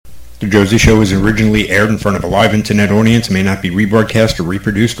The Josie Show was originally aired in front of a live internet audience and may not be rebroadcast or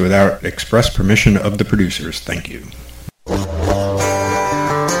reproduced without express permission of the producers. Thank you.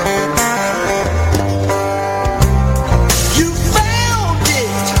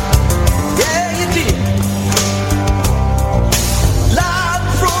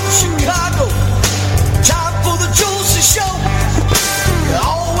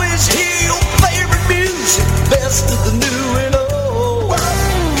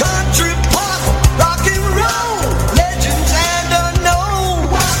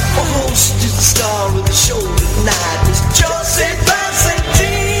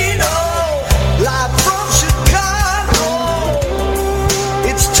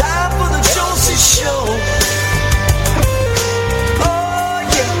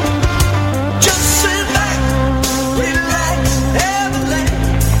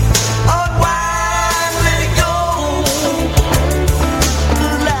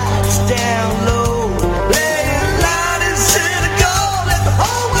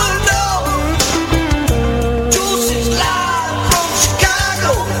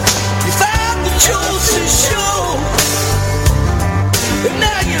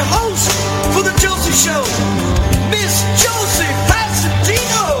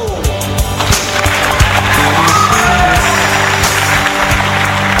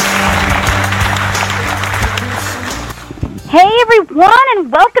 And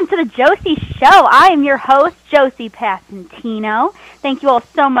welcome to the Josie Show. I am your host, Josie Passantino. Thank you all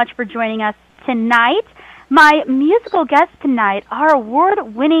so much for joining us tonight. My musical guests tonight are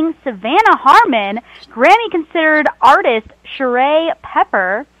award-winning Savannah Harmon, Grammy-considered artist Sheree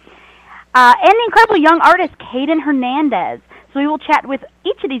Pepper, and the incredible young artist Kadin Hernandez. So we will chat with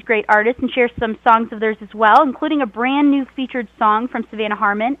each of these great artists and share some songs of theirs as well, including a brand new featured song from Savannah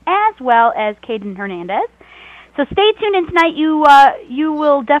Harmon, as well as Kadin Hernandez. So stay tuned in tonight. You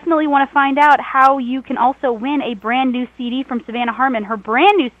will definitely want to find out how you can also win a brand new CD from Savannah Harmon, her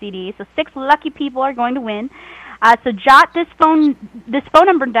brand new CD. So 6 lucky people are going to win. So jot this phone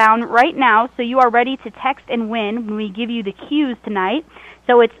number down right now so you are ready to text and win when we give you the cues tonight.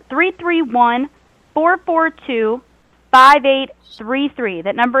 So it's 331-442-5833.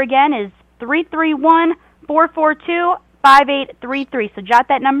 That number again is 331-442-5833. 5833. So jot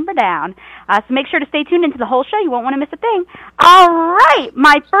that number down. So make sure to stay tuned into the whole show. You won't want to miss a thing. All right.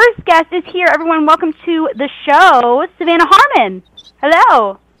 My first guest is here. Everyone, welcome to the show, Savannah Harmon.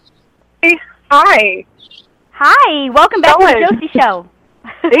 Hello. Hey, hi. Hi. Welcome back to the Josie Show.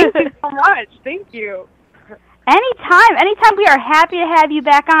 Thank you so much. Thank you. Anytime. We are happy to have you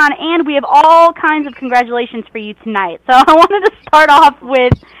back on, and we have all kinds of congratulations for you tonight. So I wanted to start off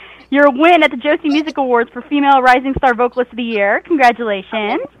with your win at the Josie Music Awards for Female Rising Star Vocalist of the Year. Congratulations.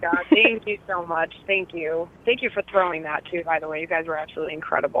 Oh my God, thank you so much. Thank you. Thank you for throwing that too, by the way. You guys were absolutely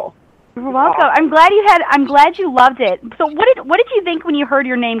incredible. You're welcome. Awesome. I'm glad you loved it. So what did you think when you heard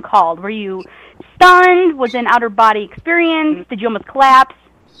your name called? Were you stunned? Was it an outer body experience? Did you almost collapse?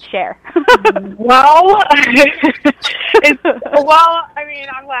 Share. Well, I mean,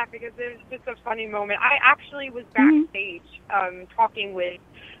 I'm laughing because it was just a funny moment. I actually was backstage talking with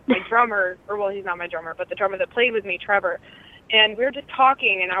my drummer, he's not my drummer, but the drummer that played with me, Trevor, and we were just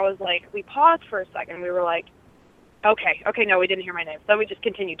talking, and I was like, we paused for a second, we were like, okay, no, we didn't hear my name, so we just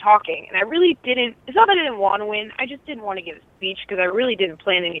continued talking, and I really didn't, it's not that I didn't want to win, I just didn't want to give a speech, because I really didn't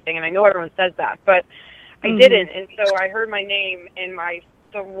plan anything, and I know everyone says that, but I didn't, and so I heard my name, and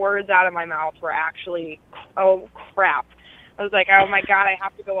the words out of my mouth were actually, oh, crap. I was like, oh my God, I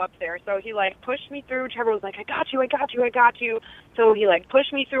have to go up there. So he pushed me through. Trevor was like, I got you. So he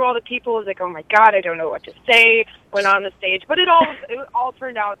pushed me through all the people. I was like, oh my God, I don't know what to say. Went on the stage, but it all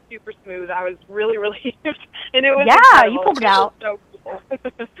turned out super smooth. I was really relieved, and it was incredible. You pulled it out. So cool.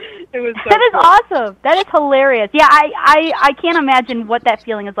 It was so That is cool. awesome. That is hilarious. Yeah, I can't imagine what that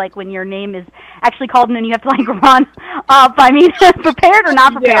feeling is like when your name is actually called and then you have to run up. I mean, prepared or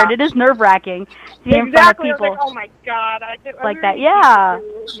not prepared, It is nerve-wracking. Exactly. In front of people. I was like, oh my God.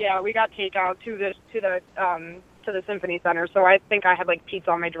 We got takeout to the Symphony Center, so I think I had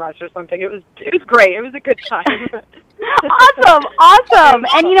pizza on my dress or something. It was great. It was a good time. Awesome.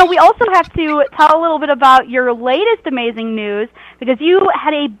 And we also have to tell a little bit about your latest amazing news, because you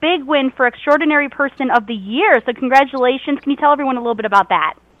had a big win for Extraordinary Person of the Year. So congratulations. Can you tell everyone a little bit about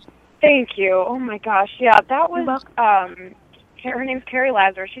that? Thank you. Oh my gosh. Yeah, that was her name's Carrie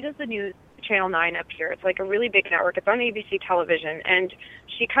Lazar. She does the news Channel 9 up here. It's a really big network. It's on ABC television, and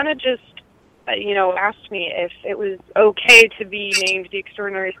she kind of just asked me if it was okay to be named the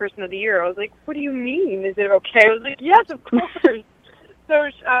Extraordinary Person of the Year. I was like, what do you mean? Is it okay? I was like, yes, of course. So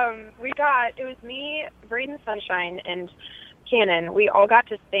it was me, Braden Sunshine, and Cannon, we all got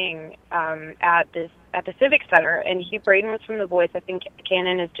to sing at the Civic Center, and Braden was from The Voice. I think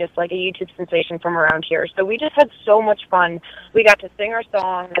Cannon is just like a YouTube sensation from around here. So we just had so much fun. We got to sing our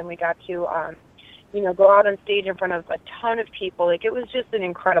song, and we got to, go out on stage in front of a ton of people. Like, it was just an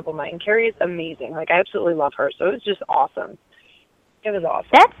incredible night. And Carrie is amazing. Like, I absolutely love her. So it was just awesome. It was awesome.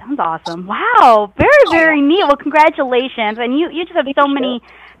 That sounds awesome. Wow. Very, very neat. Well, congratulations. And you just have so many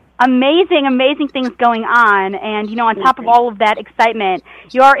amazing things going on, and on top of all of that excitement,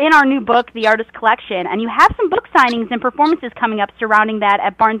 you are in our new book, The Artist Collection, and you have some book signings and performances coming up surrounding that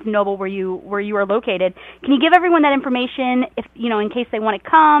at Barnes & Noble where you are located. Can you give everyone that information, if in case they want to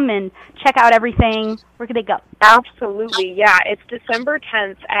come and check out everything? Where could they go? Absolutely, yeah. It's December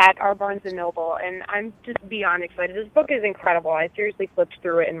 10th at our Barnes & Noble, and I'm just beyond excited. This book is incredible. I seriously flipped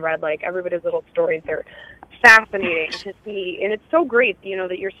through it and read everybody's little stories. They're fascinating to see, and it's so great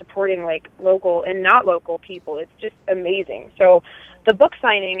that you're supporting local and not local people. It's just amazing. So the book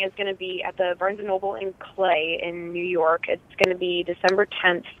signing is going to be at the Barnes & Noble in Clay in New York. It's going to be December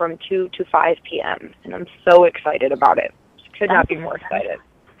 10th from 2 to 5 p.m., and I'm so excited about it. Could not be more excited.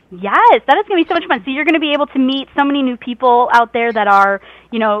 Yes, that is going to be so much fun. So you're going to be able to meet so many new people out there that are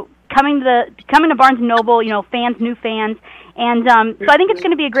coming to Barnes & Noble, new fans. And so I think it's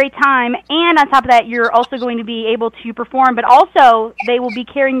going to be a great time. And on top of that, you're also going to be able to perform, but also they will be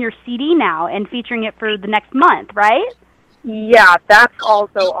carrying your CD now and featuring it for the next month, right? Yeah, that's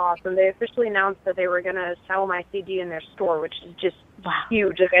also awesome. They officially announced that they were going to sell my CD in their store, which is just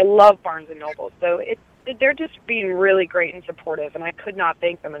huge. I love Barnes & Noble. So they're just being really great and supportive, and I could not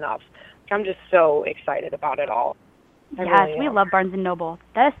thank them enough. I'm just so excited about it all. Yes, we love Barnes & Noble.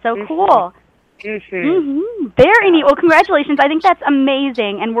 That is so cool. Mm-hmm. Very neat. Well, congratulations. I think that's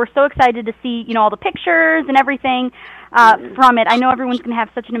amazing, and we're so excited to see, all the pictures and everything from it. I know everyone's going to have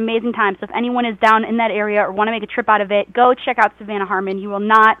such an amazing time, so if anyone is down in that area or want to make a trip out of it, go check out Savannah Harmon. You will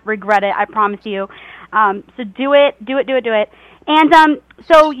not regret it, I promise you. So do it. And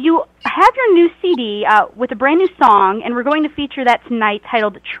so you have your new CD with a brand new song, and we're going to feature that tonight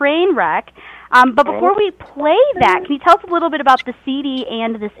titled Trainwreck. But before we play that, can you tell us a little bit about the CD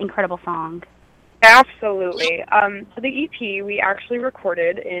and this incredible song? Absolutely. So the EP we actually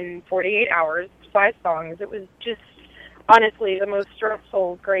recorded in 48 hours, 5 songs. It was just, honestly, the most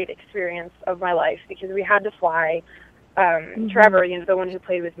stressful, great experience of my life because we had to fly. Trevor, the one who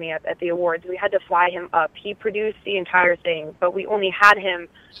played with me at the awards, we had to fly him up. He produced the entire thing, but we only had him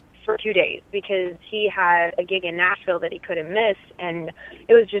for 2 days because he had a gig in Nashville that he couldn't miss, and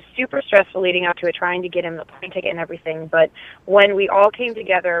it was just super stressful leading up to it, trying to get him the plane ticket and everything. But when we all came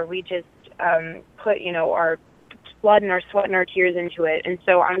together, we just put our blood and our sweat and our tears into it. And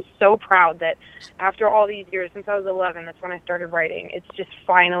so I'm so proud that after all these years, since I was 11, that's when I started writing, it's just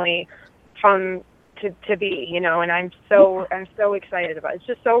finally come to be, and I'm so excited about it. It's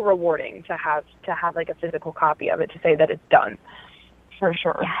just so rewarding to have a physical copy of it to say that it's done. For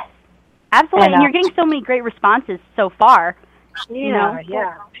sure. Yes, absolutely. And you're getting so many great responses so far. Yeah,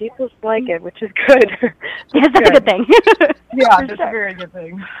 people like it, which is good. Yes, that's a good thing. Yeah, that's a very good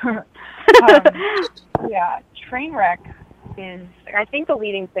thing. Trainwreck is, I think, the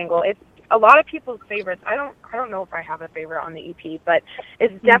leading single. It's a lot of people's favorites. I don't know if I have a favorite on the EP, but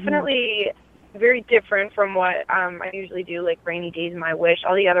it's definitely very different from what I usually do, like Rainy Days, My Wish.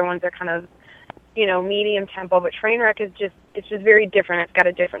 All the other ones are kind of, medium tempo, but Trainwreck is just very different. It's got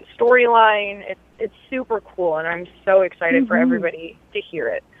a different storyline. It's super cool, and I'm so excited for everybody to hear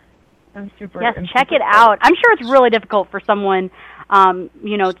it. Yes, check it out. I'm sure it's really difficult for someone,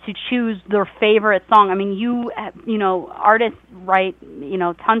 to choose their favorite song. I mean, artists write,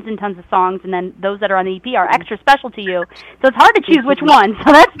 tons and tons of songs, and then those that are on the EP are extra special to you. So it's hard to choose which one.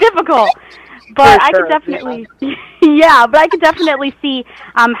 So that's difficult. But I could definitely, but I could definitely see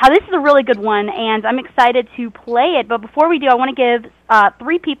how this is a really good one, and I'm excited to play it. But before we do, I want to give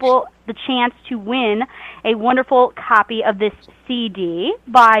 3 people the chance to win a wonderful copy of this CD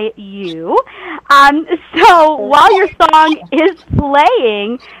by you. So while your song is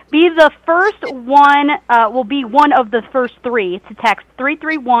playing, be the first one, will be one of the first 3 to text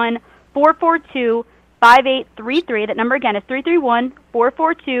 331-442-5833. That number again is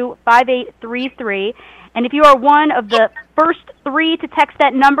 331-442-5833. And if you are one of the first 3 to text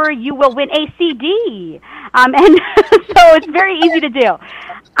that number, you will win a CD. And so it's very easy to do.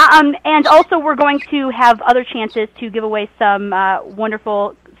 And also we're going to have other chances to give away some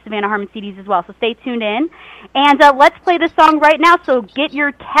wonderful Savannah Harmon CDs as well. So stay tuned in. And let's play this song right now. So get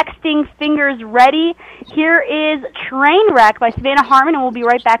your texting fingers ready. Here is Trainwreck by Savannah Harmon, and we'll be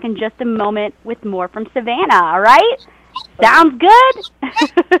right back in just a moment with more from Savannah. All right? Sounds good?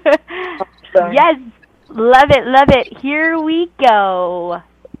 Yes. Love it, love it. Here we go.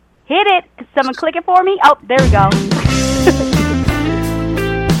 Hit it. Someone click it for me. Oh, there we go.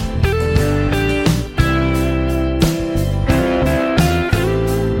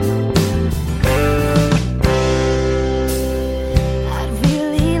 I'd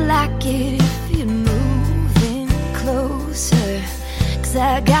really like it if you'd move in closer, 'cause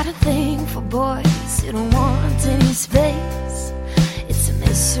I got a thing for boys who don't want any space. It's a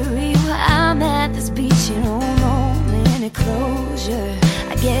mystery where I'm at this beach, you don't know any closure.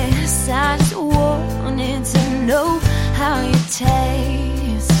 I guess I just wanted to know how you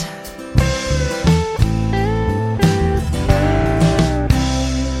taste.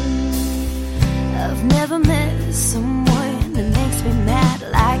 I've never met someone that makes me mad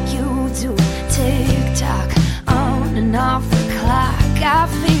like you do. Tick-tock, on and off the clock, I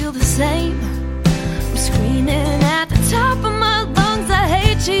feel the same. I'm screaming at the top of my lungs, I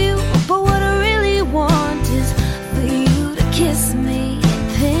hate you, but what I really want is for you to kiss me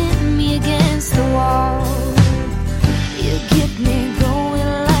and pin me against the wall. You get me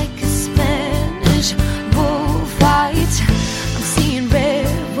going like a Spanish bullfight. I'm seeing red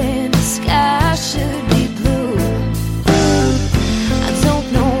when the sky should be blue. I don't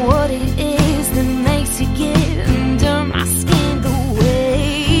know what it is that makes you get under my skin the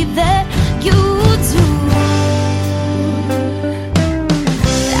way that you do.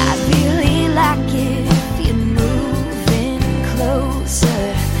 I'd really like it if you're moving closer,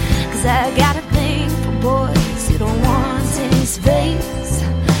 'cause I got a thing for boys who don't want any space.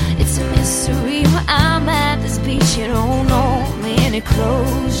 It's a mystery where I'm at this beach, you don't know me any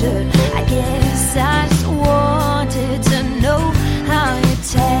closure. I guess I just wanted to know how you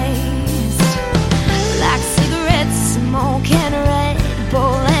taste. Like cigarettes, smoke and Red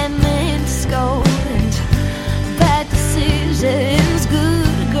Bull and mint gold. Bad decisions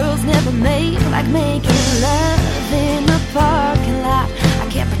good girls never make, like making love in a parking lot. I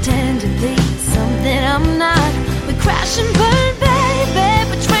can't pretend to be something I'm not. We crash and burn, baby,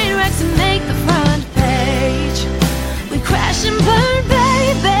 but train wrecks make the front page. We crash and burn,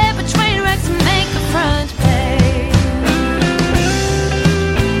 baby, but train wrecks make the front page.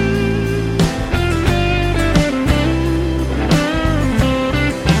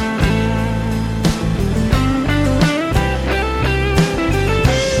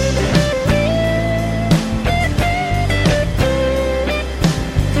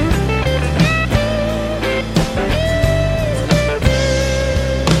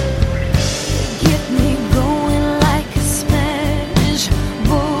 Get me going like a Spanish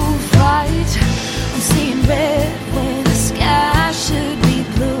bullfight. I'm seeing red when the sky should be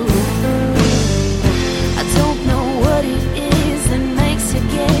blue. I don't know what it is that makes you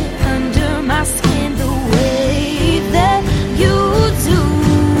get under my skin the way that you do.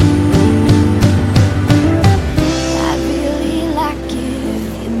 I really like it if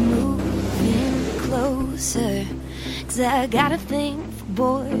you're moving closer, 'cause I got a thing for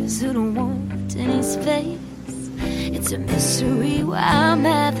boys who don't want any space. It's a mystery where I'm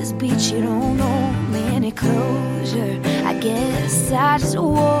at this beach, you don't know me any closure. I guess I just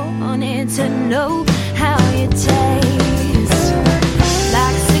wanted to know how you taste.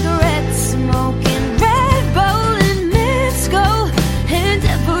 Like cigarettes, smoking Red Bull and mint gold, and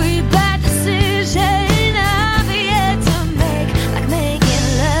every bad decision I've yet to make, like making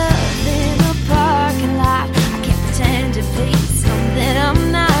love in a parking lot. I can't pretend to be something I'm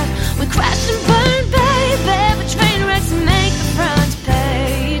not. We crash and burn, baby, but train wrecks make the front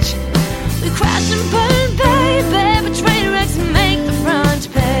page. We crash and burn, baby, but train wrecks make the front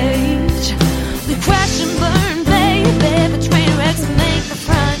page. We crash and burn, baby, but train wrecks make the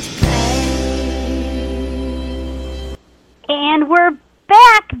front page. And we're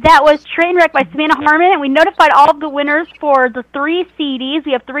back. That was Trainwreck by Savannah Harmon, and we notified all of the winners for the 3 CDs.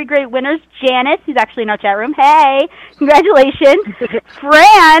 We have 3 great winners. Janice, who's actually in our chat room. Hey, congratulations.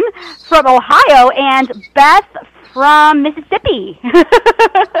 Fran from Ohio, and Beth from Mississippi.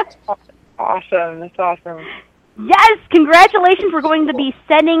 Awesome. That's awesome. Yes, congratulations. We're going to be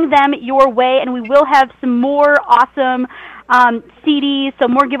sending them your way, and we will have some more awesome CDs, so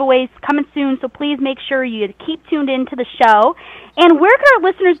more giveaways coming soon, so please make sure you keep tuned in to the show. And where can our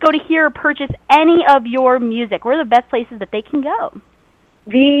listeners go to hear or purchase any of your music? Where are the best places that they can go?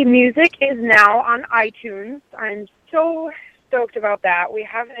 The music is now on iTunes. I'm so stoked about that. We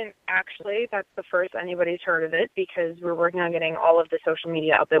haven't actually. That's the first anybody's heard of it because we're working on getting all of the social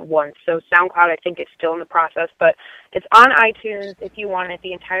media up at once. So SoundCloud, I think, is still in the process, but it's on iTunes if you want it,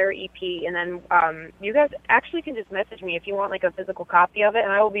 the entire EP. And then you guys actually can just message me if you want like a physical copy of it,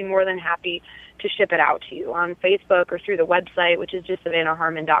 and I will be more than happy to ship it out to you on Facebook or through the website, which is just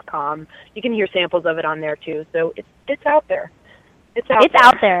SavannahHarmon.com. You can hear samples of it on there too. So it's out there. It's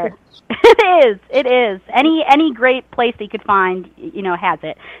out there. It is. Any great place that you could find, has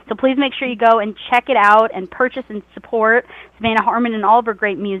it. So please make sure you go and check it out and purchase and support Savannah Harmon and all of her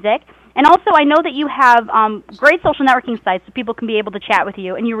great music. And also, I know that you have great social networking sites so people can be able to chat with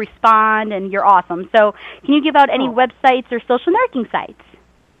you, and you respond, and you're awesome. So can you give out any websites or social networking sites?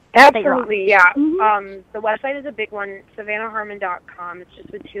 Absolutely, yeah. The website is a big one, SavannahHarmon.com. It's just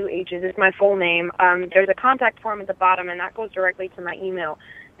with 2 H's. It's my full name. There's a contact form at the bottom, and that goes directly to my email.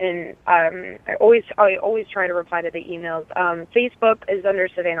 And I always try to reply to the emails. Facebook is under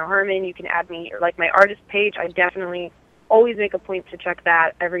Savannah Harmon. You can add me, or like my artist page. I definitely always make a point to check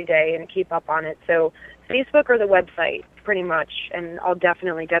that every day and keep up on it. So Facebook or the website, pretty much. And I'll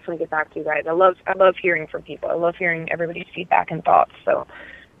definitely get back to you guys. I love hearing from people. I love hearing everybody's feedback and thoughts. So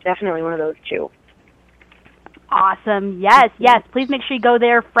definitely one of those 2. Awesome. Yes. Please make sure you go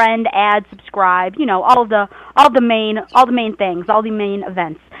there, friend, add, subscribe, all the main things, all the main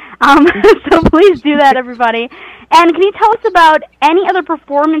events. So please do that, everybody. And can you tell us about any other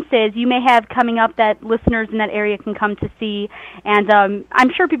performances you may have coming up that listeners in that area can come to see? And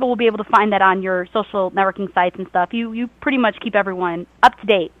I'm sure people will be able to find that on your social networking sites and stuff. You pretty much keep everyone up to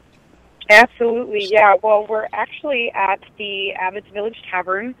date. Absolutely, yeah. Well, we're actually at the Abbott's Village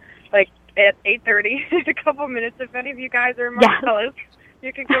Tavern, like at 8:30. It's a couple minutes. If any of you guys are in Marcellus,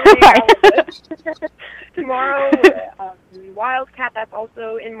 you can go hang out with us. Tomorrow, Wildcat, that's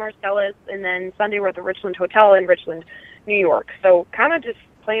also in Marcellus, and then Sunday we're at the Richland Hotel in Richland, New York. So kind of just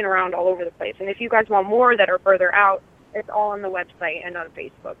playing around all over the place. And if you guys want more that are further out, it's all on the website and on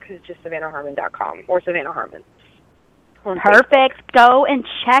Facebook. It's just SavannahHarmon.com or Savannah Harmon. Perfect. Go and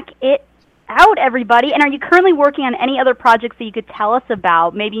check it out, everybody. And are you currently working on any other projects that you could tell us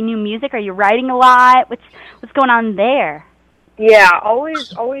about? Maybe new music? Are you writing a lot? What's going on there? Yeah,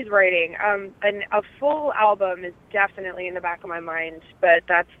 always writing. And a full album is definitely in the back of my mind, but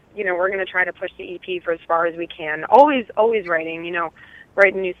that's, we're going to try to push the EP for as far as we can. Always writing,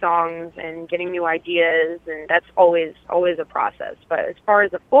 writing new songs and getting new ideas, and that's always a process. But as far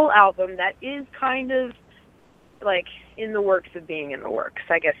as a full album, that is kind of like in the works of being in the works,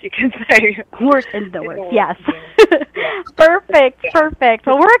 I guess you can say. Works in the works, yes. Perfect.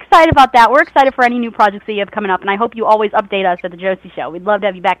 Well, we're excited about that. We're excited for any new projects that you have coming up, and I hope you always update us at the Josie Show. We'd love to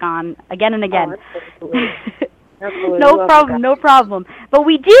have you back on again and again. Absolutely. No problem. But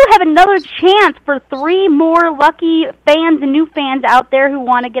we do have another chance for 3 more lucky fans and new fans out there who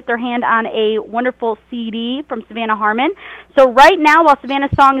want to get their hand on a wonderful CD from Savannah Harmon. So right now, while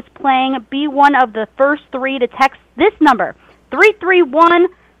Savannah's song is playing, be one of the first 3 to text this number,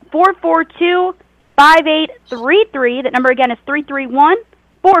 331-442-5833. That number again is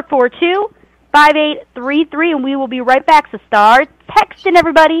 331-442-5833, and we will be right back. So start texting,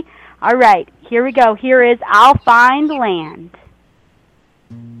 everybody. All right, here we go. Here is I'll Find Land.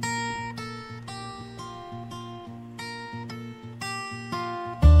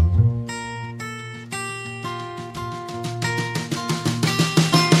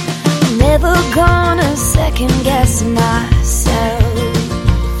 Never gonna second guess myself.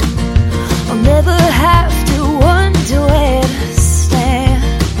 I'll never have to wonder where to stand.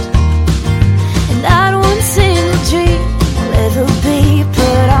 And not one single dream will ever be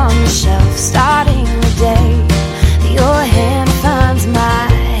put on the shelf. Starting the day your hand finds my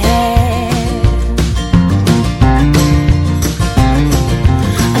hand.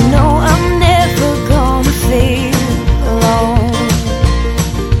 I know I'm never gonna feel alone.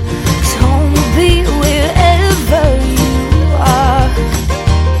 'Cause home will be wherever you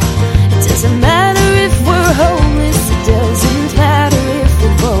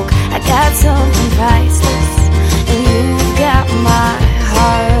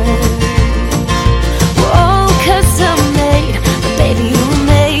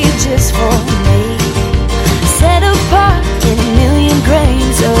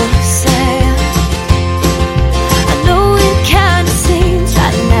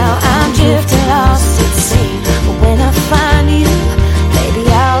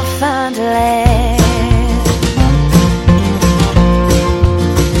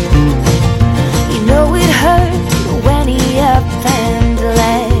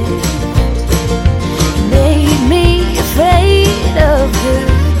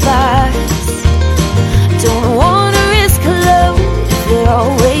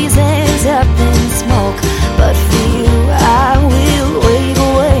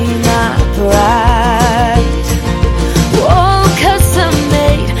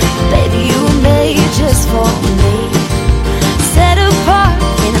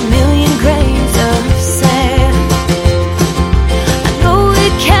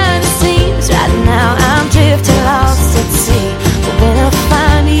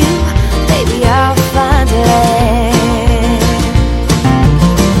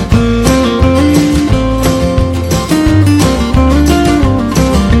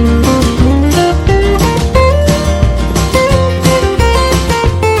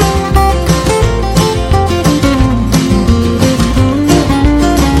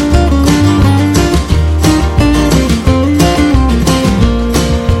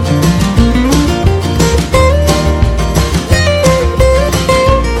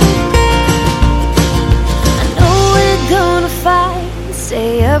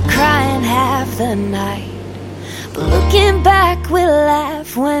the night. But looking back, we'll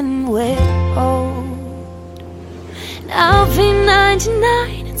laugh when we're old. And I'll be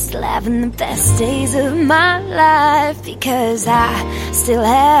 99 and still having the best days of my life, because I still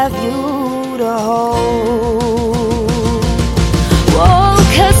have you to hold. Whoa,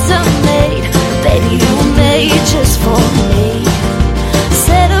 custom made, baby, you were made just for me.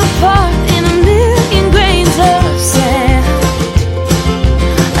 Set apart in a million grains of sand.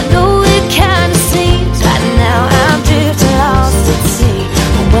 I know it kinda seems right now I'm drifting lost at sea,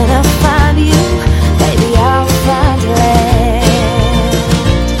 but when I find you, baby, I'll find land.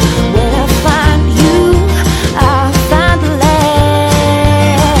 When I find you, I'll find the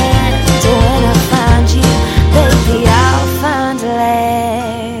land. When I find you, baby, I'll find land.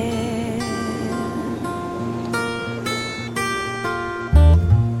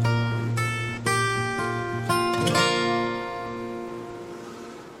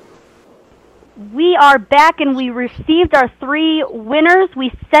 We are back, and we received our 3 winners.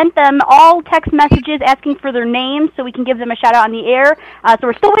 We sent them all text messages asking for their names so we can give them a shout-out on the air. So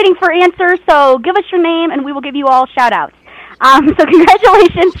we're still waiting for answers, so give us your name, and we will give you all shout-outs. So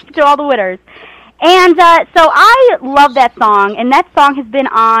congratulations to all the winners. And so I love that song, and that song has been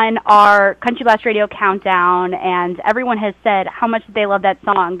on our Country Blast Radio Countdown, and everyone has said how much they love that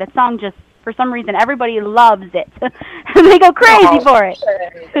song. That song just, for some reason, everybody loves it. They go crazy for it.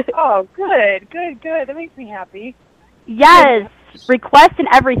 Oh, good. That makes me happy. Yes, requests and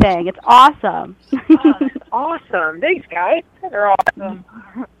everything. It's awesome. Awesome. Thanks, guys. They're awesome.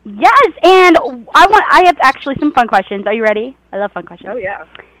 Yes, and I have actually some fun questions. Are you ready? I love fun questions. Oh, yeah.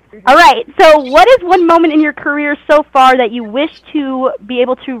 All right, so what is one moment in your career so far that you wish to be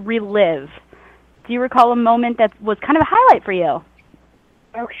able to relive? Do you recall a moment that was kind of a highlight for you?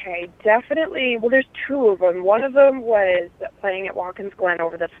 Okay, definitely. Well, there's 2 of them. One of them was playing at Watkins Glen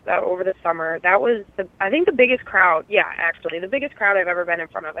over the summer. That was, I think, the biggest crowd. Yeah, actually, the biggest crowd I've ever been in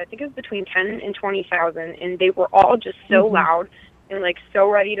front of. I think it was between 10 and 20,000, and they were all just so loud and, like, so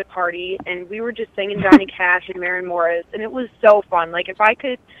ready to party. And we were just singing Johnny Cash and Maren Morris, and it was so fun. Like, if I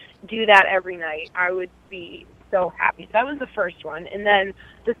could do that every night, I would be so happy. So that was the first one. And then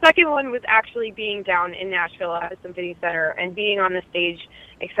the second one was actually being down in Nashville at the Symphony Center and being on the stage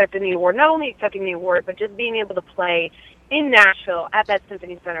accepting the award. Not only accepting the award, but just being able to play in Nashville at that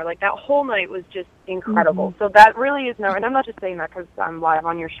Symphony Center. Like, that whole night was just incredible. So that really is and I'm not just saying that because I'm live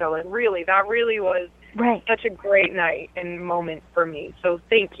on your show. Like, really, that really was such a great night and moment for me. So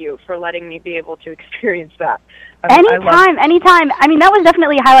thank you for letting me be able to experience that. Anytime. I mean, that was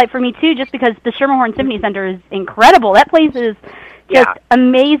definitely a highlight for me, too, just because the Schermerhorn Symphony Center is incredible. That place is just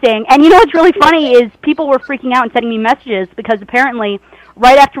amazing. And you know what's really funny is people were freaking out and sending me messages because apparently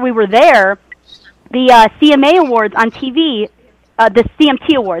right after we were there, the CMA Awards on TV, the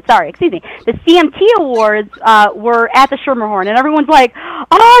CMT Awards, the CMT Awards were at the Schermerhorn, and everyone's like,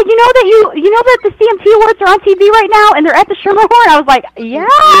 "Oh, you know that the CMT Awards are on TV right now, and they're at the Schermerhorn." I was like, "Yeah,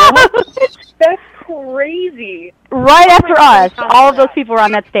 that's crazy!" Right after us, all of those people were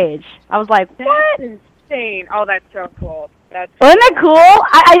on that stage. I was like, "What?" That's insane! Oh, that's so cool. Wasn't that cool?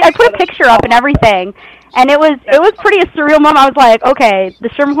 I put a picture up and everything, and it was pretty a surreal moment. I was like, "Okay, the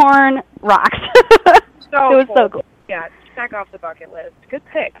Schermerhorn rocks." It was so cool. Yeah. Check off the bucket list. Good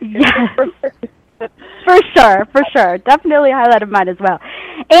pick. Yes. For sure. Definitely a highlight of mine as well.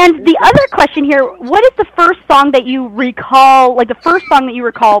 And the other question here, what is the first song that you recall, like the first song that you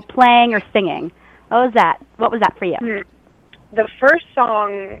recall playing or singing? What was that? What was that for you? The first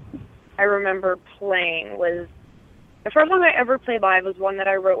song I remember playing was, the first song I ever played live was one that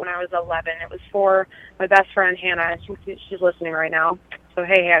I wrote when I was 11. It was for my best friend, Hannah. She's listening right now. So,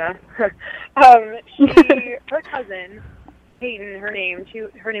 hey, Hannah. Her cousin, Peyton, her name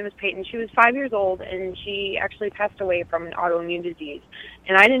is Peyton. She was 5 years old, and she actually passed away from an autoimmune disease.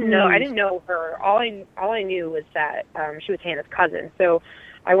 And I didn't know her. All I knew was that she was Hannah's cousin. So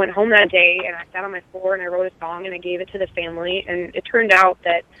I went home that day, and I sat on my floor, and I wrote a song, and I gave it to the family. And it turned out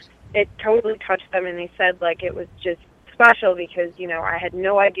that it totally touched them, and they said, like, it was just special because, you know, I had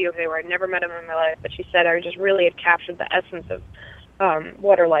no idea who they were. I'd never met them in my life. But she said I just really had captured the essence of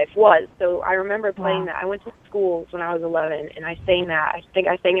what her life was. So I remember playing that. I went to schools when I was 11, and I sang that. I think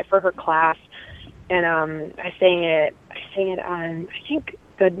I sang it for her class, and I sang it on, I think,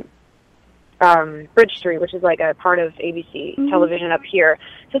 the Bridge Street, which is like a part of ABC television up here.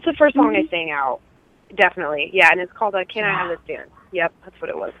 So it's the first song I sang out, definitely. Yeah, and it's called Can I Have This Dance? Yep, that's what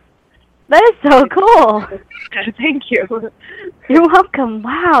it was. That is so cool. Thank you. You're welcome.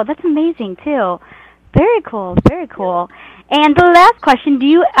 Wow, that's amazing, too. Very cool, very cool. And the last question,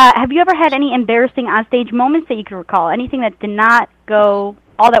 have you ever had any embarrassing onstage moments that you can recall? Anything that did not go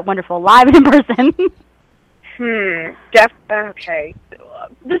all that wonderful live and in person. Okay.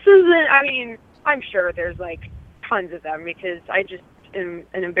 This isn't, I mean, I'm sure there's, like, tons of them because I just am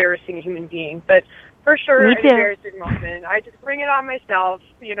an embarrassing human being. But for sure, an embarrassing moment. I just bring it on myself,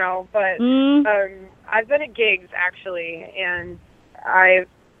 you know. But I've been at gigs, actually, and I've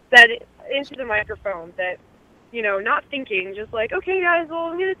said into the microphone that, you know, not thinking, just like, okay, guys, well,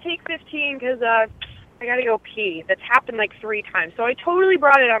 I'm going to take 15 because I got to go pee. That's happened like 3 times. So I totally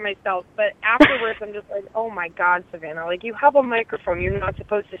brought it on myself. But afterwards, I'm just like, oh, my God, Savannah. Like, you have a microphone. You're not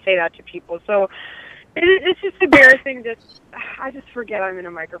supposed to say that to people. So it's just embarrassing. I just forget I'm in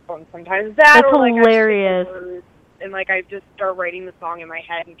a microphone sometimes. That's hilarious. And, like, I just start writing the song in my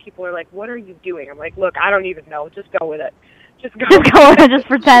head, and people are like, what are you doing? I'm like, look, I don't even know. Just go with it. Just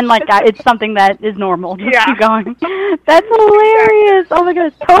pretend like it's something that is normal. Just keep going. That's hilarious. Oh my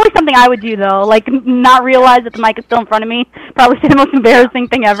goodness. Totally something I would do though. Like not realize that the mic is still in front of me. Probably the most embarrassing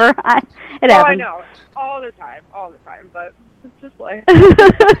thing ever. It happens. I know. All the time. But it's just like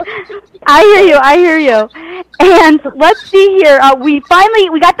I hear you. And let's see here. We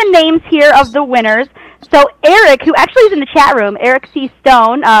got the names here of the winners. So Eric, who actually is in the chat room, Eric C.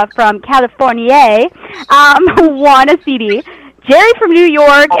 Stone from California, won a CD. Jerry from New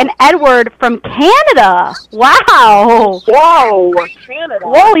York and Edward from Canada. Wow. Whoa, Canada.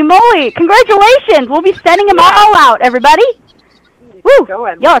 Holy moly. Congratulations. We'll be sending them all out, everybody. Woo.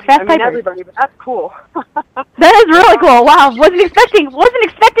 Yo, fast pipers. Everybody, but that's cool. That is really cool. Wow. Wasn't expecting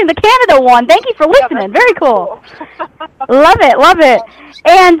the Canada one. Thank you for listening. Very cool. Love it.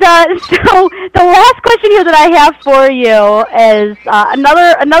 And so the last question here that I have for you is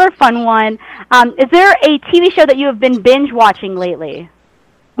another fun one. Is there a TV show that you have been binge watching lately?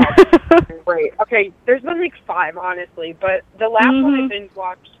 Great. Okay, there's been like 5, honestly, but the last one I binge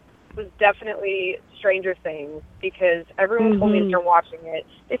watched was definitely Stranger Things because everyone told me to start watching it.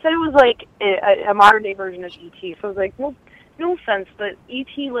 They said it was like a modern day version of E.T. So I was like, well, no offense, but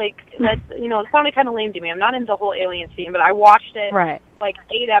E.T. like that, you know, it sounded kind of lame to me. I'm not into the whole alien scene, but I watched it. Right. Like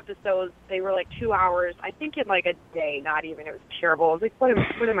 8 episodes. They were like 2 hours. I think in like a day. Not even. It was terrible. I was like, what am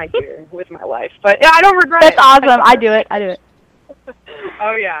I doing with my life? But yeah, I don't regret it. That's awesome. I do it.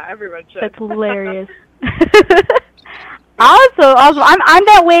 Oh yeah, everyone should. That's hilarious. Awesome. I'm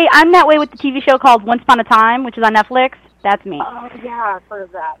that way with the TV show called Once Upon a Time, which is on Netflix. That's me. Oh yeah, I've heard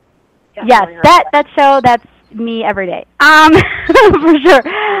of that. Yes, that show. That's me every day. For sure.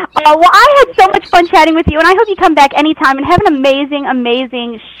 Well, I had so much fun chatting with you, and I hope you come back anytime and have an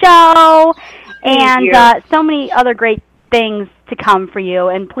amazing show, and so many other great things to come for you.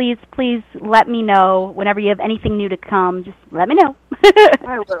 And please let me know whenever you have anything new to come. Just let me know.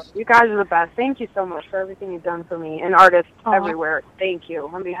 I will. You guys are the best. Thank you so much for everything you've done for me and artists everywhere. Thank you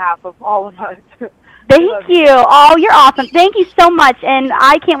on behalf of all of us. Thank you. Oh, you're awesome. Thank you so much. And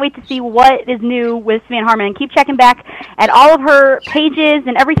I can't wait to see what is new with Savannah Harmon. And keep checking back at all of her pages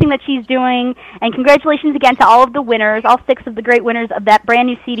and everything that she's doing. And congratulations again to all of the winners, all 6 of the great winners of that brand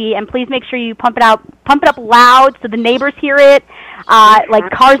new CD. And please make sure you pump it up loud so the neighbors hear it.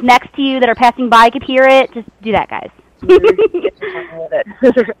 Like cars next to you that are passing by could hear it. Just do that, guys.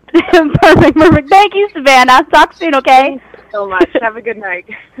 Perfect. Thank you, Savannah. Talk soon, okay? Thank you so much. Have a good night.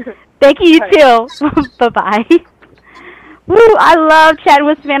 Thank you, you too. Bye-bye. Woo, I love chatting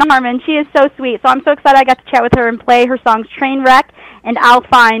with Savannah Harmon. She is so sweet. So I'm so excited I got to chat with her and play her songs Trainwreck and I'll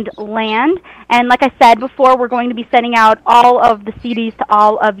Find Land. And like I said before, we're going to be sending out all of the CDs to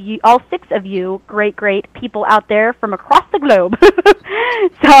all of you, all 6 of you great people out there from across the globe.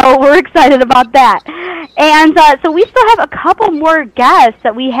 So we're excited about that. And so we still have a couple more guests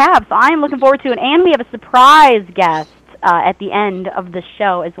that we have. So I am looking forward to it. And we have a surprise guest at the end of the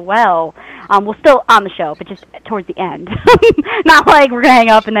show as well. We're still on the show, but just towards the end. Not like we're gonna hang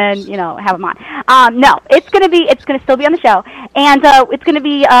up and then have them on. No, it's gonna still be on the show, and it's gonna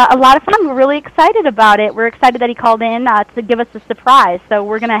be a lot of fun. We're really excited about it. We're excited that he called in to give us a surprise. So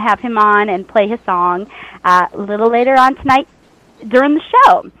we're gonna have him on and play his song a little later on tonight during the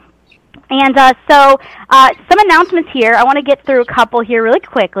show. And so some announcements here. I want to get through a couple here really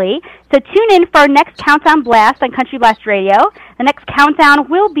quickly. So tune in for our next Countdown Blast on Country Blast Radio. The next countdown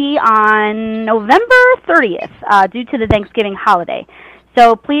will be on November 30th due to the Thanksgiving holiday.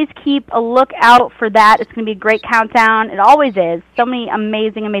 So please keep a lookout for that. It's going to be a great countdown. It always is. So many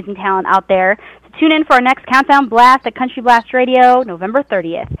amazing talent out there. So tune in for our next Countdown Blast at Country Blast Radio, November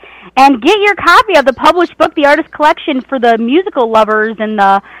 30th. And get your copy of the published book, The Artist Collection, for the musical lovers and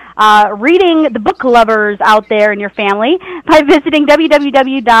the reading the book lovers out there in your family by visiting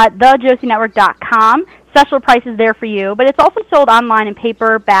www.thejosienetwork.com. special prices there for you. But it's also sold online in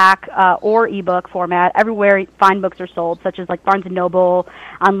paperback or ebook format everywhere fine books are sold, such as like Barnes & Noble,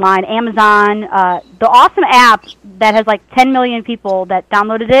 online, Amazon. The awesome app that has like 10 million people that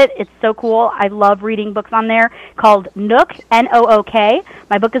downloaded it. It's so cool. I love reading books on there, called Nook, N-O-O-K.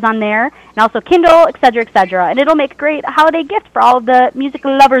 My book is on there, and also Kindle, etc., etc. And it'll make a great holiday gift for all of the music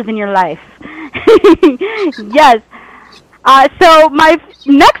lovers in your life. Yes. So my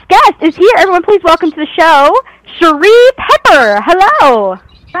next guest is here. Everyone, please welcome to the show, Chere Pepper. Hello.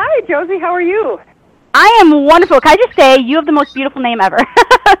 Hi, Josie. How are you? I am wonderful. Can I just say, you have the most beautiful name ever.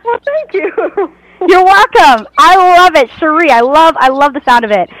 Well, thank you. You're welcome. I love it, Chere. I love the sound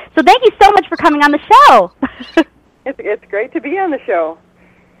of it. So thank you so much for coming on the show. It's great to be on the show.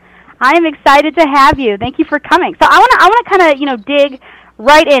 I am excited to have you. Thank you for coming. So I want to kind of, dig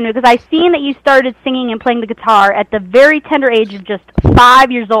right in, because I've seen that you started singing and playing the guitar at the very tender age of just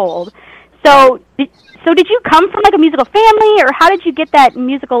 5 years old. So did you come from like a musical family, or how did you get that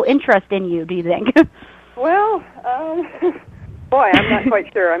musical interest in you, do you think? Well, boy, I'm not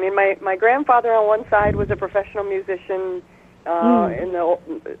quite sure. I mean, my grandfather on one side was a professional musician in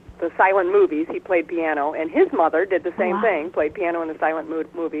the silent movies. He played piano, and his mother did the same thing, played piano in the silent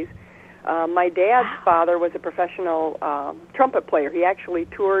movies. My dad's father was a professional trumpet player. He actually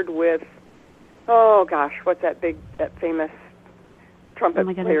toured with, what's that famous trumpet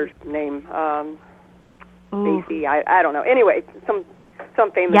player's name? Basie, I don't know. Anyway, some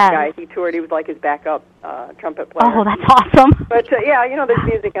famous guy. He toured. He was like his backup trumpet player. Oh, that's awesome. But there's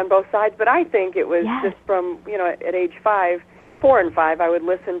music on both sides. But I think it was just from at age 4 and 5, I would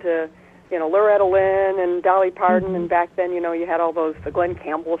listen to Loretta Lynn and Dolly Parton, and back then, you had all those, the Glenn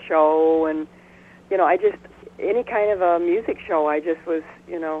Campbell show, and, I just, any kind of a music show, I just was,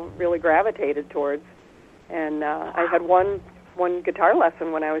 really gravitated towards. And I had one guitar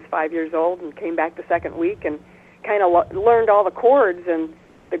lesson when I was 5 years old, and came back the second week and kind of learned all the chords, and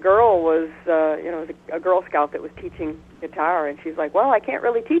the girl was, was a Girl Scout that was teaching guitar, and she's like, well, I can't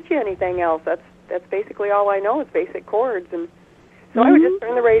really teach you anything else. That's basically all I know is basic chords, and so I would just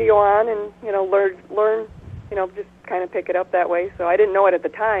turn the radio on and, learn, just kind of pick it up that way. So I didn't know it at the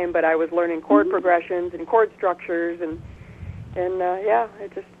time, but I was learning chord progressions and chord structures, and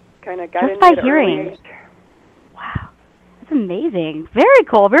it just kind of got into it at an early age. Wow. That's amazing. Very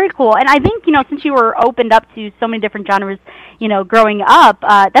cool, very cool. And I think, since you were opened up to so many different genres, growing up,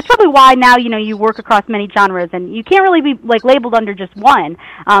 that's probably why now, you work across many genres, and you can't really be, like, labeled under just one.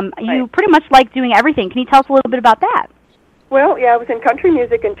 You pretty much like doing everything. Can you tell us a little bit about that? Well, I was in country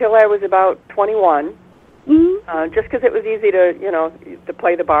music until I was about 21, just because it was easy to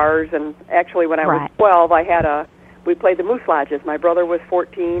play the bars. And actually, when I was 12, we played the Moose Lodges. My brother was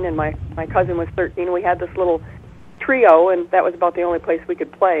 14, and my cousin was 13. We had this little trio, and that was about the only place we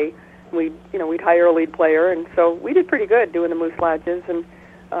could play. We'd hire a lead player, and so we did pretty good doing the Moose Lodges and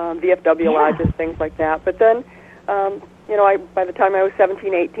VFW lodges, things like that. But then, by the time I was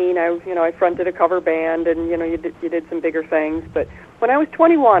 17, 18, I fronted a cover band, and you did some bigger things. But when I was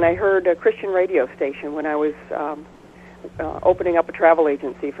 21, I heard a Christian radio station when I was opening up a travel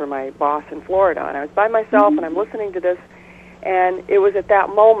agency for my boss in Florida, and I was by myself, and I'm listening to this, and it was at that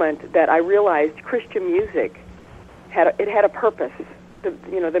moment that I realized Christian music had a purpose.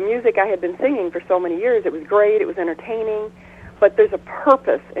 The music I had been singing for so many years, it was great, it was entertaining. But there's a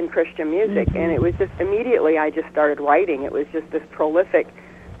purpose in Christian music, and it was just immediately I just started writing. It was just this prolific,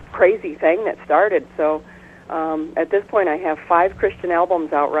 crazy thing that started. So at this point, I have 5 Christian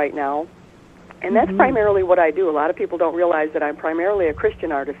albums out right now, and that's primarily what I do. A lot of people don't realize that I'm primarily a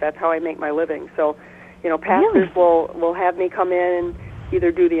Christian artist. That's how I make my living. So, pastors will have me come in and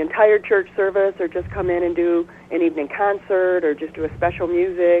either do the entire church service or just come in and do an evening concert or just do a special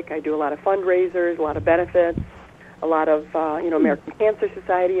music. I do a lot of fundraisers, a lot of benefits. A lot of, American Cancer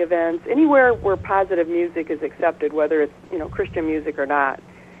Society events, anywhere where positive music is accepted, whether it's, Christian music or not,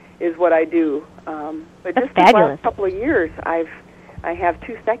 is what I do. But That's just fabulous. the last couple of years, I have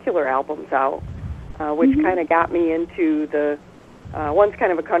 2 secular albums out, which kind of got me into the, one's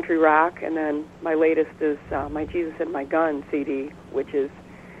kind of a country rock, and then my latest is my Jesus and My Gun CD, which is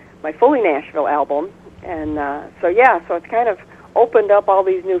my fully Nashville album. And so it's kind of opened up all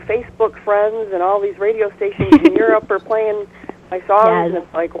these new Facebook friends, and all these radio stations in Europe are playing my songs, and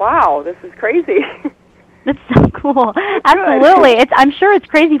it's like, wow, this is crazy. That's so cool. Absolutely. I'm sure it's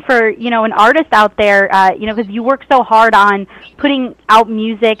crazy for, an artist out there, because you work so hard on putting out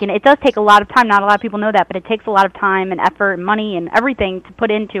music, and it does take a lot of time. Not a lot of people know that, but it takes a lot of time and effort and money and everything to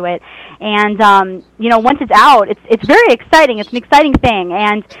put into it. And, once it's out, it's very exciting. It's an exciting thing.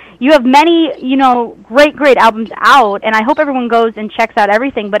 And you have many, great albums out, and I hope everyone goes and checks out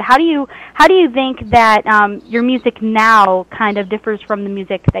everything. But how do you think that your music now kind of differs from the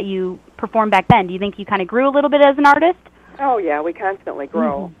music that you performed back then? Do you think you kind of grew a little bit as an artist? Oh yeah, we constantly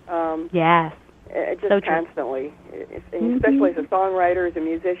grow. Yes, just so constantly. Especially as a songwriter, as a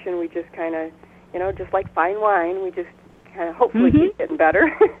musician, we just kind of, just like fine wine, we just kind of hopefully keep getting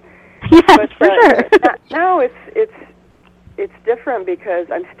better. Yes, but, for sure. Now it's different because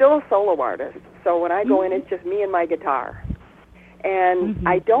I'm still a solo artist. So when I go in, it's just me and my guitar. And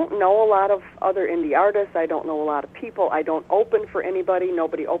I don't know a lot of other indie artists. I don't know a lot of people. I don't open for anybody.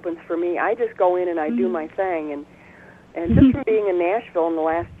 Nobody opens for me. I just go in and I do my thing. And just from being in Nashville in the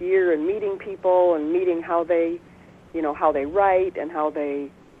last year and meeting people and meeting how they, how they write and how they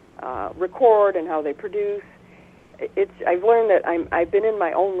record and how they produce, I've learned that I've been in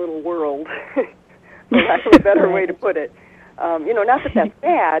my own little world, for lack of a better way to put it. Not that that's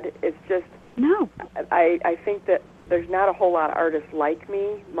bad. It's just I think that there's not a whole lot of artists like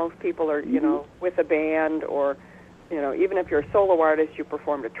me. Most people are, with a band or, even if you're a solo artist, you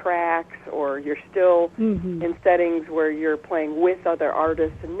perform to tracks or you're still in settings where you're playing with other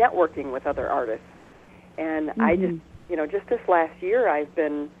artists and networking with other artists. And I just, just this last year I've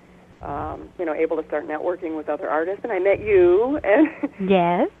been, able to start networking with other artists. And I met you. And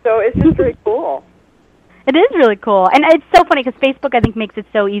yes. So it's just very cool. It is really cool, and it's so funny because Facebook, I think, makes it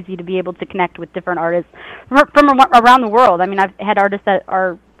so easy to be able to connect with different artists from around the world. I mean, I've had artists that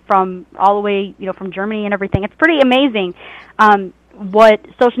are from all the way, from Germany and everything. It's pretty amazing what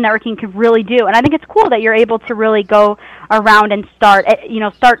social networking can really do, and I think it's cool that you're able to really go around and start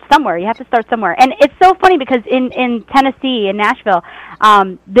somewhere. You have to start somewhere, and it's so funny because in Tennessee, in Nashville,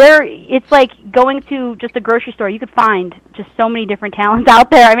 it's like going to just a grocery store. You could find just so many different talents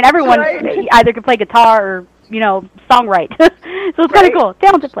out there. I mean, everyone either could play guitar or songwrite. So it's kind of cool,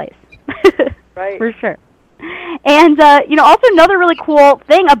 talented place. Right, for sure. And, also another really cool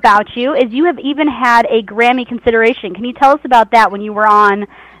thing about you is you have even had a Grammy consideration. Can you tell us about that when you were on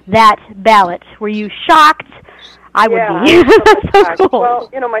that ballot? Were you shocked? I would be. That's so cool.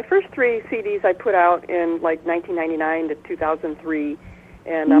 Well, my first 3 CDs I put out in, 1999 to 2003,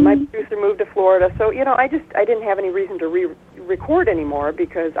 and my producer moved to Florida. So, I didn't have any reason to re-record anymore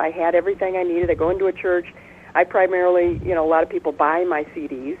because I had everything I needed. I go into a church. I primarily, a lot of people buy my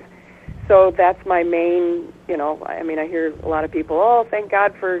CDs. So that's my main, I hear a lot of people, oh, thank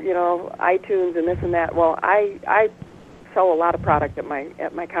God for, iTunes and this and that. Well, I sell a lot of product at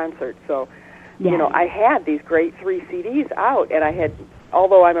my concert. So, I had these great 3 CDs out, and I had,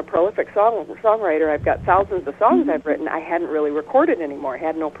 although I'm a prolific songwriter, I've got thousands of songs I've written, I hadn't really recorded anymore. I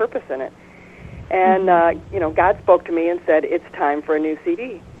had no purpose in it. And, God spoke to me and said, it's time for a new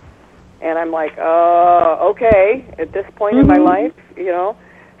CD. And I'm like, okay, at this point in my life,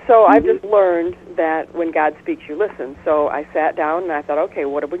 So I've just learned that when God speaks, you listen. So I sat down and I thought, okay,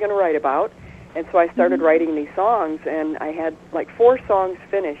 what are we going to write about? And so I started writing these songs, and I had 4 songs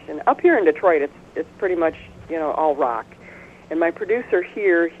finished. And up here in Detroit, it's pretty much, all rock. And my producer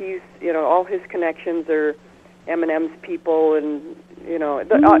here, he's, all his connections are Eminem's people, and,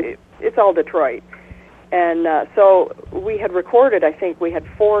 it's all Detroit. And so we had recorded, I think we had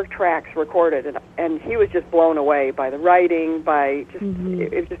 4 tracks recorded, and he was just blown away by the writing, by just,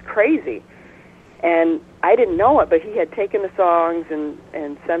 it was just crazy. And I didn't know it, but he had taken the songs and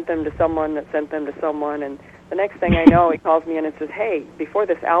sent them to someone that sent them to someone, and the next thing I know, he calls me in and says, hey, before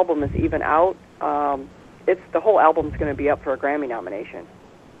this album is even out, the whole album's going to be up for a Grammy nomination.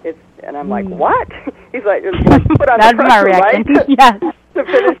 And I'm like, what? He's like, put on the pressure, right? Yes. To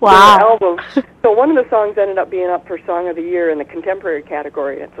finish the album. So one of the songs ended up being up for Song of the Year in the contemporary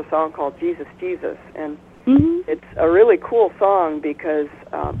category. It's a song called Jesus, Jesus. And it's a really cool song because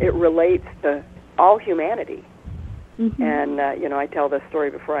it relates to all humanity. And, I tell this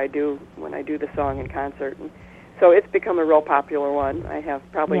story when I do the song in concert. And so it's become a real popular one. I have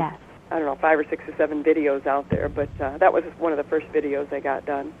probably, 5 or 6 or 7 videos out there, but that was one of the first videos I got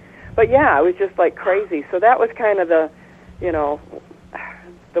done. But yeah, it was just like crazy. So that was kind of the,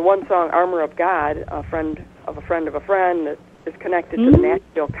 the one song, Armor of God, a friend of a friend of a friend, that is connected to the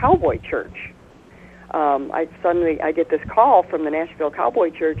Nashville Cowboy Church. I get this call from the Nashville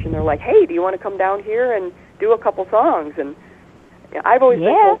Cowboy Church, and they're like, hey, do you want to come down here and do a couple songs? And I've always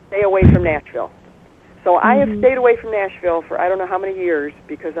been told, stay away from Nashville. So I have stayed away from Nashville for I don't know how many years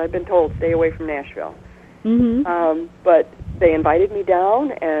because I've been told, stay away from Nashville. But they invited me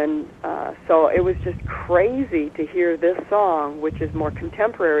down, and so it was just crazy to hear this song, which is more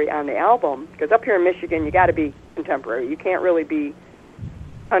contemporary on the album. Because up here in Michigan, you got to be contemporary. You can't really be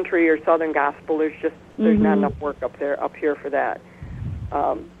country or Southern gospel. There's not enough work up here for that,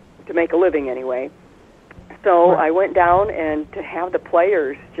 to make a living anyway. So I went down, and to have the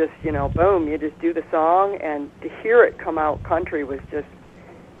players just, boom, you just do the song, and to hear it come out country was just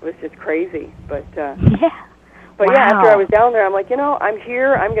crazy. But after I was down there, I'm like, I'm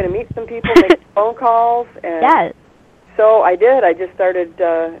here. I'm going to meet some people, make phone calls, and so I did. I just started,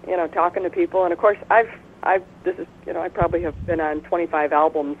 talking to people, and of course, I probably have been on 25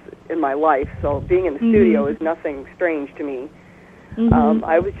 albums in my life, so being in the studio is nothing strange to me.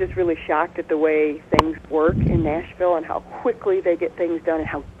 I was just really shocked at the way things work in Nashville and how quickly they get things done and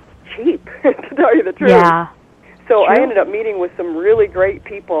how cheap, to tell you the truth. Yeah. So I ended up meeting with some really great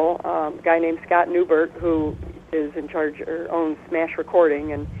people, a guy named Scott Newbert, who is in charge or owns Smash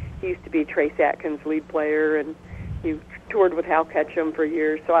Recording, and he used to be Trace Atkins' lead player, and he toured with Hal Ketchum for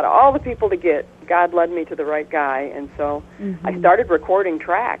years. So out of all the people to get, God led me to the right guy, and so I started recording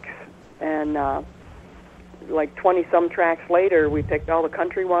tracks, and like 20-some tracks later, we picked all the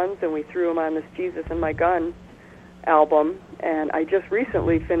country ones, and we threw them on this Jesus and My Gun album, and I just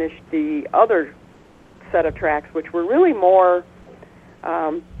recently finished the other set of tracks, which were really more,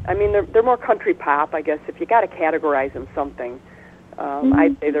 they're more country pop, I guess, if you got to categorize them something.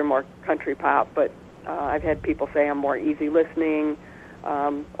 I'd say they're more country pop, but I've had people say I'm more easy listening,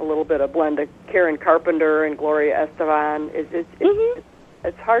 a little bit of blend of Karen Carpenter and Gloria Estefan.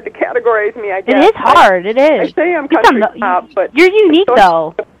 It's hard to categorize me, I guess. It is hard, it is. I say I'm country pop, but... You're unique,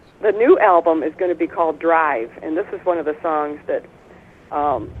 though. The new album is going to be called Drive, and this is one of the songs that...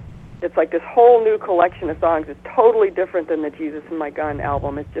 it's like this whole new collection of songs. It's totally different than the Jesus and My Gun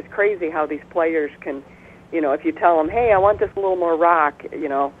album. It's just crazy how these players can, if you tell them, hey, I want this a little more rock, and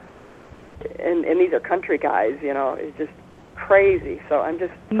these are country guys, it's just crazy. So I'm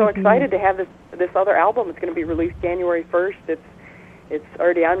just so excited to have this other album. It's going to be released January 1st. It's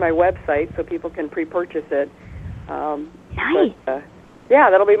already on my website, so people can pre-purchase it. Nice. But,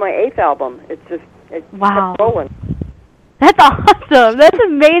 that'll be my 8th album. It's rolling. That's awesome. That's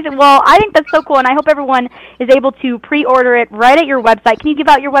amazing. Well, I think that's so cool, and I hope everyone is able to pre-order it right at your website. Can you give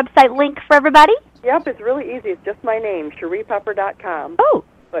out your website link for everybody? Yep, it's really easy. It's just my name, ChereePepper.com. Oh,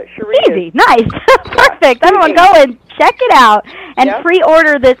 but Cherie easy. Nice. Perfect. Everyone go and check it out and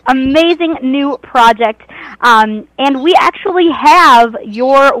pre-order this amazing new project. And we actually have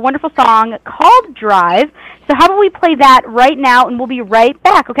your wonderful song called Drive. So how about we play that right now, and we'll be right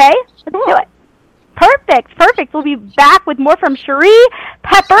back, okay? Let's do it. Perfect. We'll be back with more from Cherie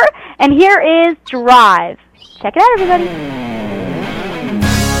Pepper, and here is Drive. Check it out, everybody.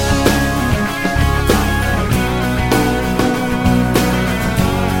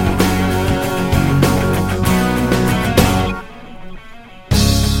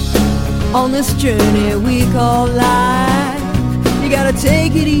 On this journey we call life, you gotta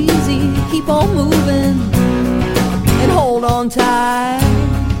take it easy, keep on moving, and hold on tight.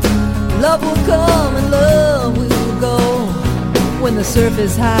 Love will come and love will go. When the surf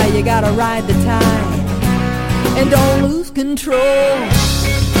is high, you gotta ride the tide, and don't lose control,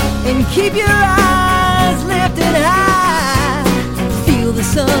 and keep your eyes lifted high. Feel the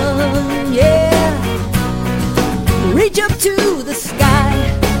sun, reach up to the sky.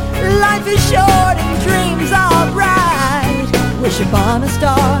 Life is short and dreams are bright. Wish upon a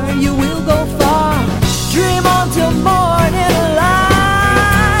star, you will go far. Dream on till morning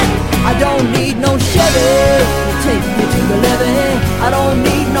light. I don't need no Chevy to take me to the levee. I don't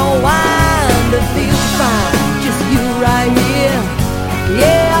need no wine to feel fine. Just you right here,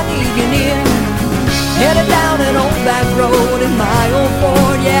 I need you near. Headed down an old back road in my old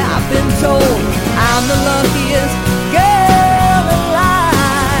Ford. I've been told I'm the luckiest girl alive.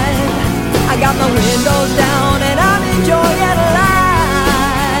 I got my windows down and I'm enjoying life.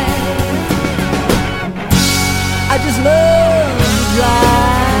 I just love to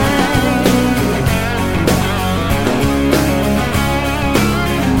drive.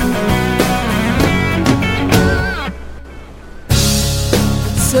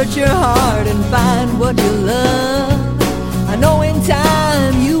 Search your heart and find what you love. I know in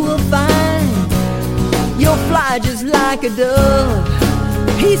time you will find you'll fly just like a dove.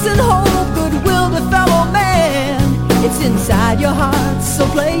 Peace and hope, goodwill to fellow man. It's inside your heart, so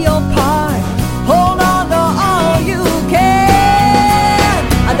play your part. Hold on to all you can.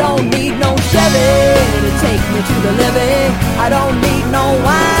 I don't need no Chevy to take me to the levee. I don't need no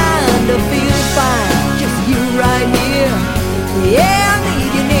wine to feel fine. Just you right here, I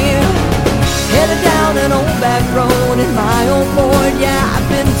need you near. Headed down an road in my old Ford. Yeah, I've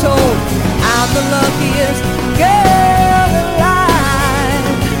been told I'm the luckiest girl alive.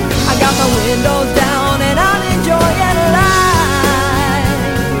 I got my windows down and I'm enjoying life.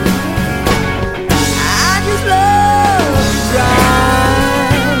 I just love to drive.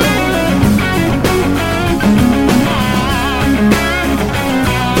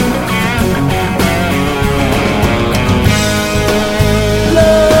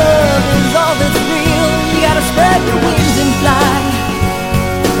 Love is all that's real. You gotta spread your wings and fly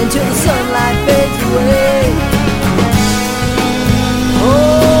until the sunlight fades away.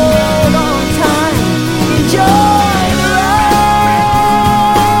 Hold on tight, enjoy the ride.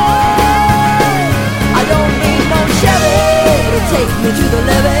 I don't need no Chevy to take me to the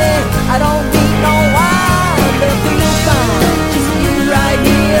levee. I don't need no wine to feel fine. Just you right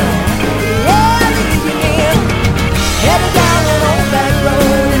here, yeah, leave me near. Headed down an old back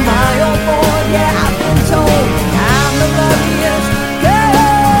road in my old Ford. Yeah, I've been told I'm the luckiest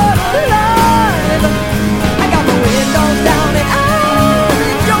girl alive. I got my windows down and I'm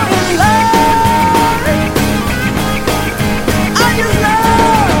enjoying life. I just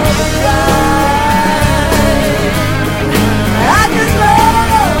love to drive. I just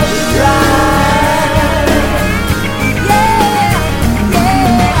love to drive. Yeah, yeah,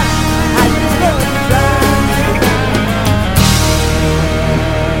 I just love to drive.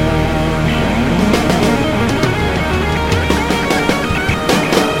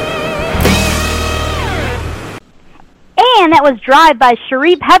 And that was Drive by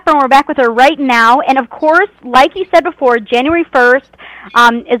Cherie Pepper, and we're back with her right now. And, of course, like you said before, January 1st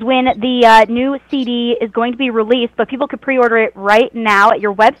is when the new CD is going to be released, but people could pre-order it right now at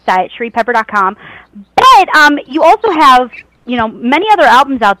your website, cheriepepper.com. But you also have, you know, many other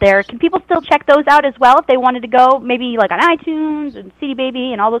albums out there. Can people still check those out as well if they wanted to go, maybe like on iTunes and CD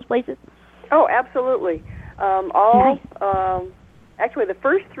Baby and all those places? Oh, absolutely. Nice. Actually, the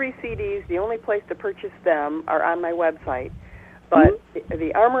first 3 CDs, the only place to purchase them are on my website. But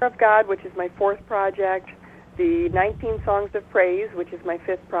the Armor of God, which is my 4th project, the 19 Songs of Praise, which is my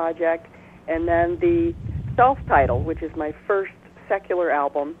 5th project, and then the self-titled, which is my first secular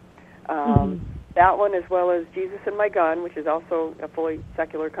album. That one, as well as Jesus and My Gun, which is also a fully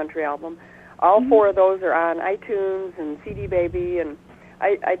secular country album. All 4 of those are on iTunes and CD Baby, and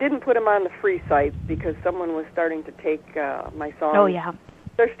I didn't put them on the free sites because someone was starting to take my songs. Oh, yeah.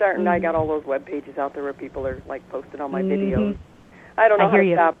 They're starting. I got all those web pages out there where people are like posting all my videos. I don't know how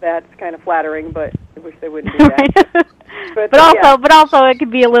to stop that. It's kind of flattering, but I wish they wouldn't do that. but also, it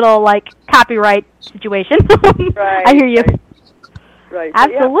could be a little like copyright situation. Right. I hear you. Right.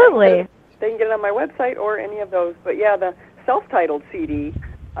 Absolutely. Yeah, they can get it on my website or any of those. But yeah, the self-titled CD,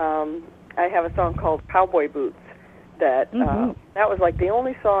 I have a song called Cowboy Boots. That was like the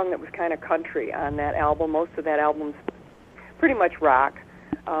only song that was kind of country on that album. Most of that album's pretty much rock.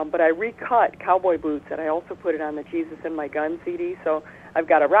 But I recut Cowboy Boots, and I also put it on the Jesus and My Gun CD. So I've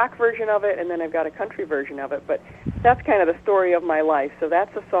got a rock version of it, and then I've got a country version of it. But that's kind of the story of my life. So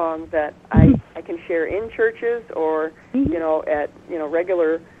that's a song that I can share in churches or at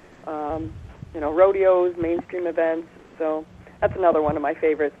regular rodeos, mainstream events. So that's another one of my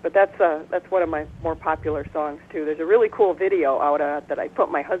favorites. But that's one of my more popular songs too. There's a really cool video out that I put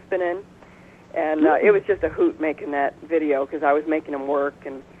my husband in. And it was just a hoot making that video because I was making him work,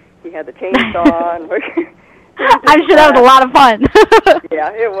 and he had the chainsaw. And I'm sure that was a lot of fun.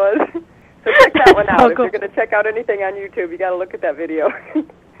 Yeah, it was. So check that one out. If you're going to check out anything on YouTube, you got to look at that video.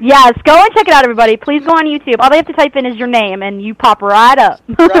 Yes, go and check it out, everybody. Please go on YouTube. All they have to type in is your name, and you pop right up.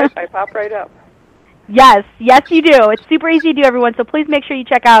 Right, I pop right up. Yes, you do. It's super easy to do, everyone, so please make sure you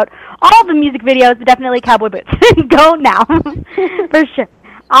check out all the music videos, but definitely Cowboy Boots. Go now, for sure.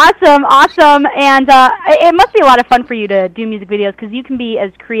 Awesome, and it must be a lot of fun for you to do music videos because you can be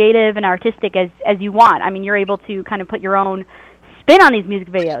as creative and artistic as you want. I mean, you're able to kind of put your own spin on these music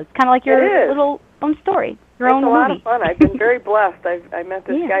videos, kind of like your little own story, your own movie. It's a lot of fun. I've been very blessed. I met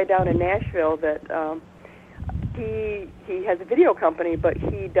this guy down in Nashville that he has a video company, but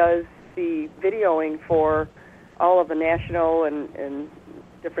he does the videoing for all of the national and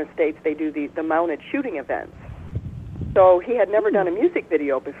different states. They do the mounted shooting events. So he had never done a music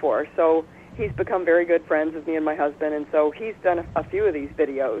video before, so he's become very good friends with me and my husband, and so he's done a few of these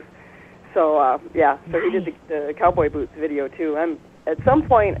videos. So, so he did the Cowboy Boots video, too. At some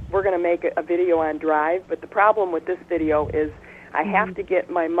point, we're going to make a video on Drive, but the problem with this video is I have to get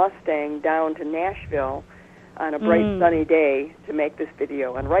my Mustang down to Nashville on a bright, sunny day to make this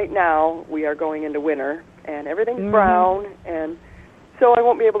video. And right now, we are going into winter, and everything's brown, and so I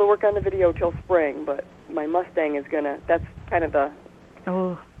won't be able to work on the video till spring, but my Mustang is that's kind of the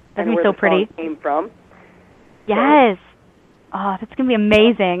that'd be so pretty. Came from. Yes. Oh, that's going to be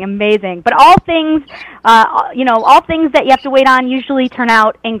amazing, amazing. But all things, all things that you have to wait on usually turn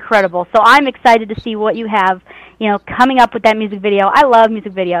out incredible. So I'm excited to see what you have, coming up with that music video. I love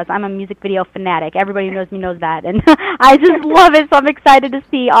music videos. I'm a music video fanatic. Everybody who knows me knows that. And I just love it. So I'm excited to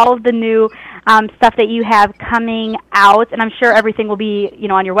see all of the new stuff that you have coming out. And I'm sure everything will be,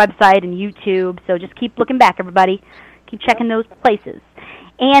 on your website and YouTube. So just keep looking back, everybody. Keep checking those places.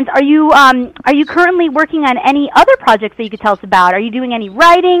 And are you currently working on any other projects that you could tell us about? Are you doing any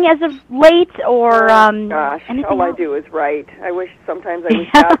writing as of late, or gosh, anything all else? I do is write. I wish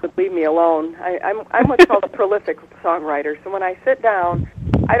God would leave me alone. I'm what's called a prolific songwriter. So when I sit down,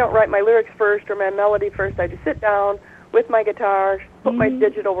 I don't write my lyrics first or my melody first. I just sit down with my guitar, put my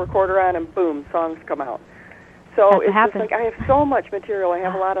digital recorder on, and boom, songs come out. So it's just like I have so much material. I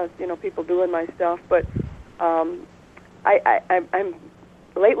have a lot of people doing my stuff, but I'm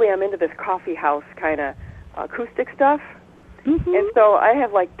lately I'm into this coffee house kind of acoustic stuff, and so I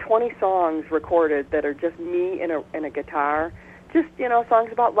have like 20 songs recorded that are just me in a guitar, just songs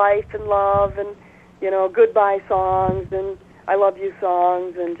about life and love and goodbye songs and I love you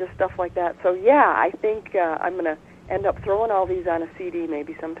songs and just stuff like that. So yeah, I think I'm gonna end up throwing all these on a CD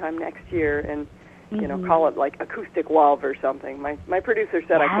maybe sometime next year and call it like Acoustic Love or something. My producer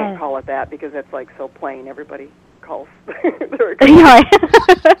said I can't call it that because it's like so plain. Everybody calls their acoustic.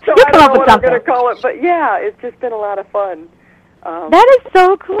 So I don't know what I'm going to call it, but yeah, it's just been a lot of fun. That is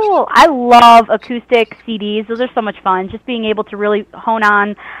so cool. I love acoustic CDs. Those are so much fun. Just being able to really hone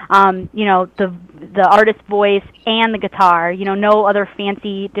on, the artist's voice and the guitar. No other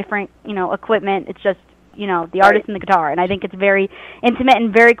fancy different, equipment. It's just the artist and the guitar, and I think it's very intimate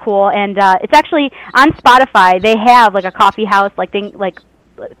and very cool. And it's actually on Spotify. They have like a coffee house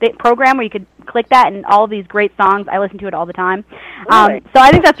program where you could click that, and all of these great songs. I listen to it all the time. Really? So I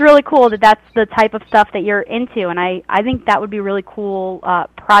think that's really cool that that's the type of stuff that you're into, and I think that would be a really cool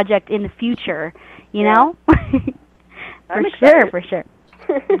project in the future. For sure.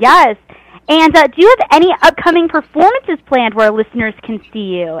 Yes. And do you have any upcoming performances planned where listeners can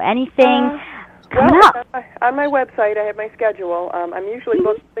see you? Anything coming up? On my website, I have my schedule. I'm usually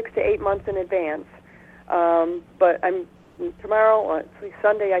booked 6 to 8 months in advance. But tomorrow,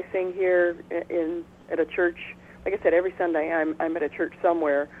 Sunday, I sing here at a church. Like I said, every Sunday I'm at a church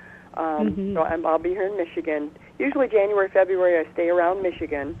somewhere. So I'll be here in Michigan. Usually January, February, I stay around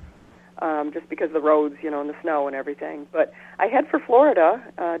Michigan. Just because of the roads, and the snow and everything. But I head for Florida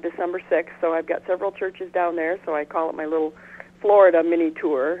December 6th, so I've got several churches down there, so I call it my little Florida mini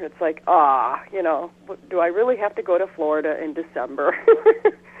tour. It's like, do I really have to go to Florida in December?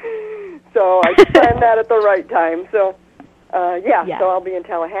 So I planned that at the right time. So, so I'll be in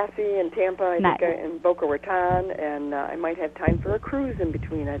Tallahassee and Tampa, I think, and Boca Raton, and I might have time for a cruise in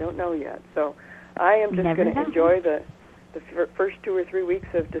between. I don't know yet. So I am just going to enjoy the first 2 or 3 weeks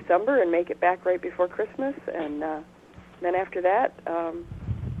of December and make it back right before Christmas, and then after that,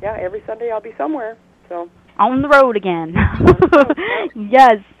 every Sunday I'll be somewhere. So on the road again.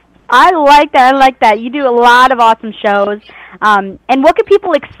 Yes, I like that. You do a lot of awesome shows. And what can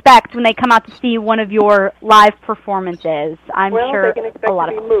people expect when they come out to see one of your live performances? I'm sure they can expect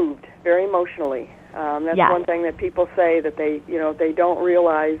to be moved very emotionally. That's one thing that people say, that they don't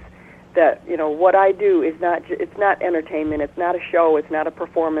realize that what I do is it's not entertainment, it's not a show, it's not a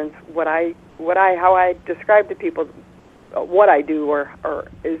performance. How I describe to people what I do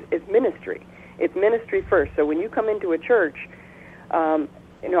is ministry. It's ministry first. So when you come into a church, I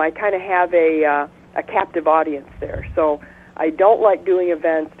kind of have a captive audience there. So I don't like doing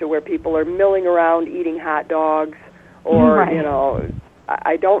events to where people are milling around eating hot dogs, or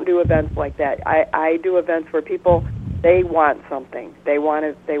I don't do events like that. I do events where people, they want something. They want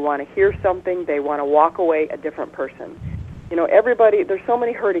to hear something. They want to walk away a different person. Everybody, there's so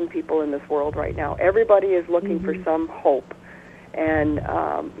many hurting people in this world right now. Everybody is looking for some hope. And,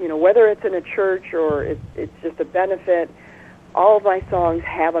 whether it's in a church or it's just a benefit, all of my songs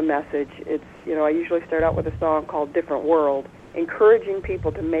have a message. It's, I usually start out with a song called Different World, encouraging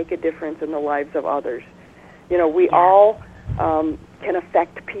people to make a difference in the lives of others. We all can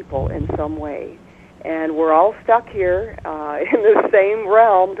affect people in some way. And we're all stuck here in the same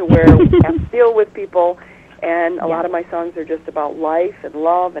realm to where we have to deal with people. And a lot of my songs are just about life and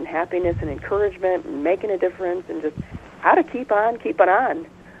love and happiness and encouragement and making a difference and just how to keep on keeping on.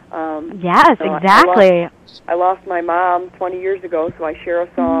 Yes, exactly. I lost my mom 20 years ago, so I share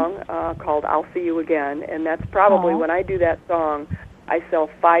a song called I'll See You Again. And that's probably, when I do that song, I sell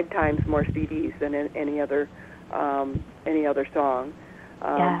 5 times more CDs than any other song.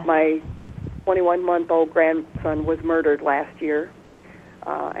 My 21-month-old grandson was murdered last year.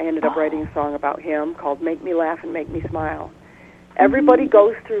 I ended up writing a song about him called Make Me Laugh and Make Me Smile. Everybody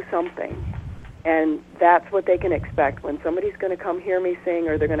goes through something, and that's what they can expect. When somebody's going to come hear me sing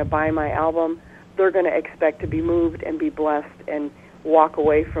or they're going to buy my album, they're going to expect to be moved and be blessed and walk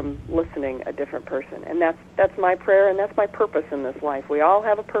away from listening a different person. And that's my prayer, and that's my purpose in this life. We all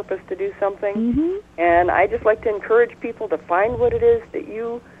have a purpose to do something, and I just like to encourage people to find what it is that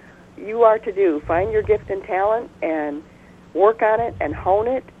you are to do. Find your gift and talent and work on it and hone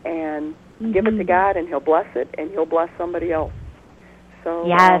it and give it to God, and He'll bless it, and He'll bless somebody else. So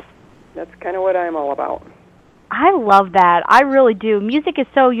yes. That's kind of what I'm all about. I love that. I really do. Music is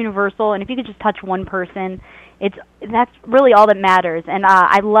so universal, and if you could just touch one person, that's really all that matters. And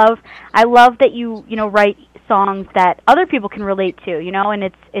I love that you write songs that other people can relate to, and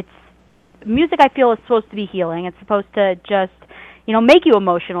it's music. I feel is supposed to be healing. It's supposed to just make you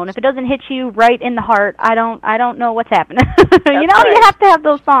emotional, and if it doesn't hit you right in the heart, I don't know what's happening. Right. You have to have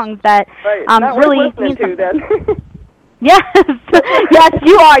those songs that really mean something. Then. Yes, yes,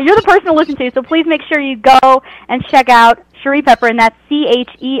 you are. You're the person to listen to, so please make sure you go and check out Chere Pepper, and that's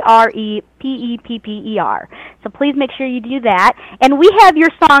CherePepper. So please make sure you do that. And we have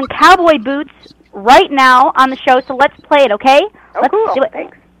your song Cowboy Boots right now on the show, so let's play it, okay? Let's do it.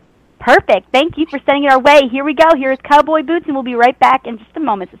 Thanks. Perfect. Thank you for sending it our way. Here we go. Here is Cowboy Boots, and we'll be right back in just a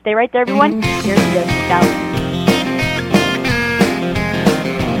moment. So stay right there, everyone. Here's the show.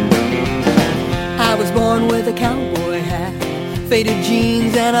 I was born with a cowboy hat, faded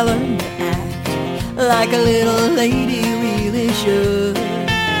jeans, and I learned to act like a little lady really should.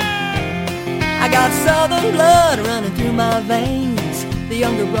 I got southern blood running through my veins, the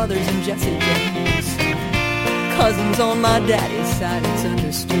younger brothers and Jesse James, cousins on my daddy's side, it's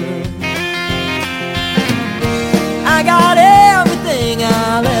understood. I got everything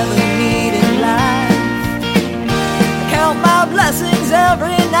I'll ever need in life, I count my blessings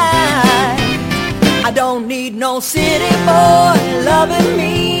every night. I don't need no city boy loving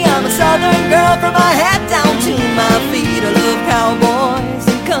me. I'm a southern girl from my head down to my feet. I love cowboys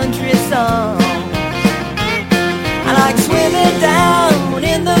and country songs. I like swimming down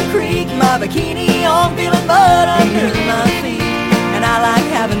in the creek, my bikini on, feeling mud under my feet. And I like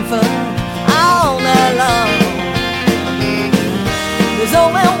having fun all night long. There's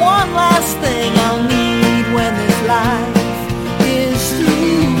only one last thing I'll need when this life is through.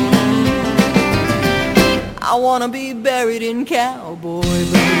 I wanna be buried in cowboy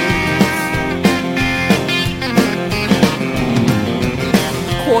boots.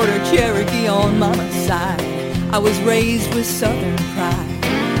 Quarter Cherokee on mama's side, I was raised with southern pride,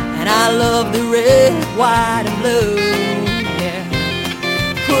 and I love the red, white, and blue, yeah.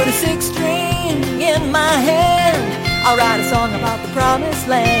 Put a 6-string in my hand, I'll write a song about the promised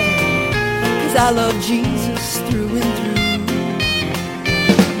land, 'cause I love Jesus through and through.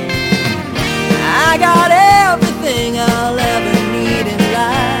 I got everything I'll ever need in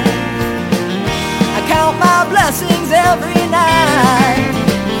life, I count my blessings every night.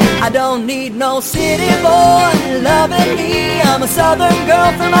 I don't need no city boy loving me. I'm a southern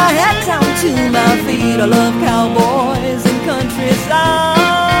girl from my head down to my feet. I love cowboys and country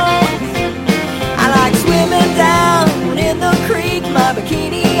songs. I like swimming down in the creek, my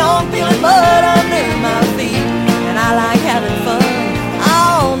bikini on, feeling mud under my feet. And I like having fun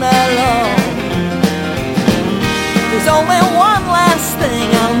all night long. There's only one last thing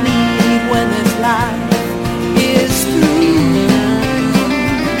I'll need when this life is through.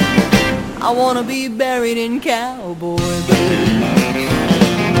 I wanna be buried in cowboy boots.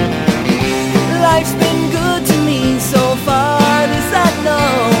 Life's been good to me so far, this I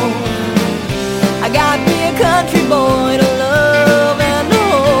know. I got me a country boy to love and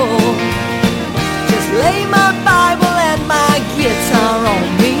hold. Just lay my Bible and my guitar on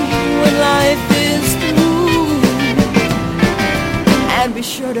me when life is through, and be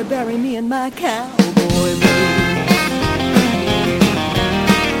sure to bury me in my cowboy boots.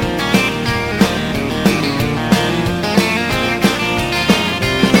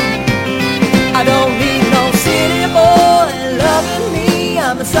 I don't need no city boy loving me.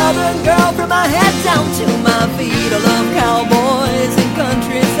 I'm a southern girl from my head down to my feet. I love cowboys and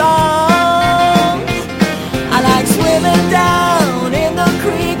country songs. I like swimming down in the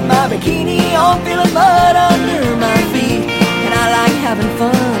creek, my bikini on, feeling mud under my feet. And I like having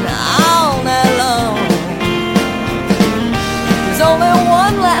fun all night long. There's only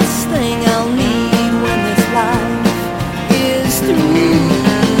one last thing I'll need when this life is through.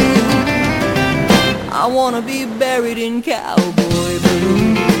 I wanna be buried in cowboy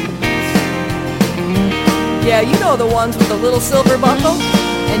boots. Yeah, you know the ones with the little silver buckle.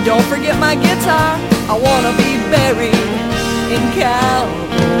 And don't forget my guitar. I wanna be buried in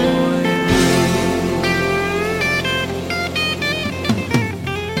cowboy.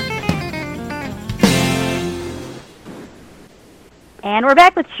 And we're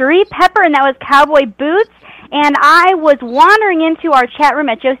back with Cherie Pepper, and that was Cowboy Boots. And I was wandering into our chat room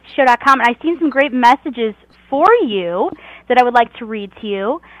at josieshow.com, and I've seen some great messages for you that I would like to read to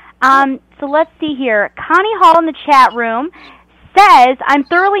you. So let's see here. Connie Hall in the chat room says, I'm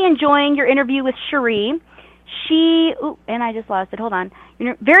thoroughly enjoying your interview with Cherie. And I just lost it. Hold on.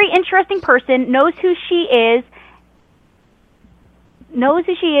 Very interesting person, knows who she is,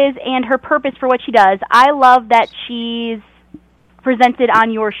 and her purpose for what she does. I love that she's presented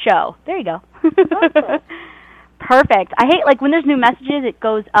on your show. There you go. Awesome. Perfect. I hate, when there's new messages, it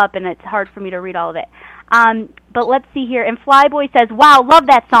goes up, and it's hard for me to read all of it. But let's see here. And Flyboy says, wow, love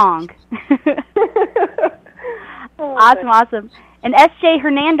that song. Awesome. And S.J.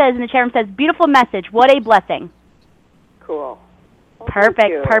 Hernandez in the chat room says, beautiful message. What a blessing. Cool. Well,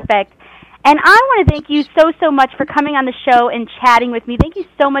 perfect. And I want to thank you so much for coming on the show and chatting with me. Thank you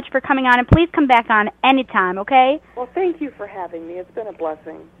so much for coming on, and please come back on anytime, okay? Well, thank you for having me. It's been a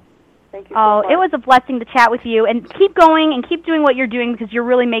blessing. Thank you so much. It was a blessing to chat with you, and keep going and keep doing what you're doing, because you're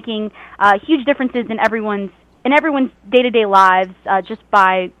really making huge differences in everyone's day-to-day lives just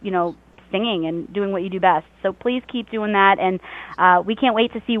by, singing and doing what you do best. So please keep doing that, and we can't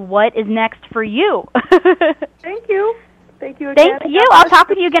wait to see what is next for you. Thank you. Thank you again. Thank you. I'll talk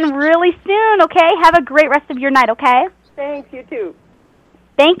with you again really soon, okay? Have a great rest of your night, okay? Thanks, you too.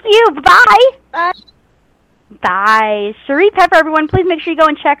 Thank you. Bye. Bye. Bye. Cherie Pepper, everyone. Please make sure you go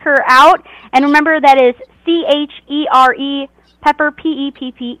and check her out. And remember, that is Chere Pepper,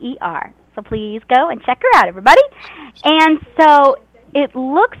 Pepper. So please go and check her out, everybody. And so it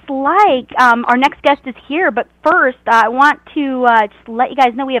looks like our next guest is here, but first I want to just let you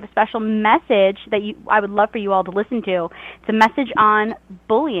guys know we have a special message that I would love for you all to listen to. It's a message on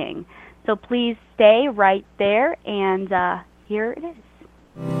bullying. So please stay right there, and here it is.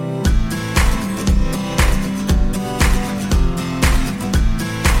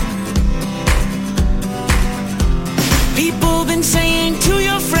 People been saying to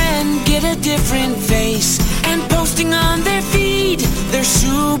your friend, get a different face, and posting on their feed, they're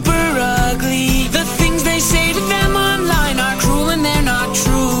super ugly. The things they say to them online are cruel and they're not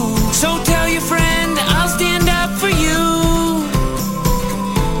true. So tell your friend, I'll stand up for you.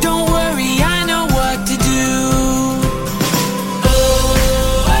 Don't worry, I know what to do.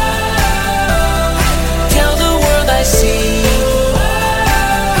 Tell the world I see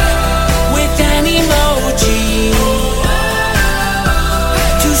with an emoji.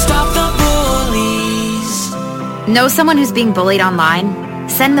 Know someone who's being bullied online?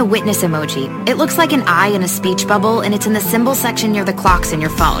 Send the witness emoji. It looks like an eye in a speech bubble, and it's in the symbol section near the clocks in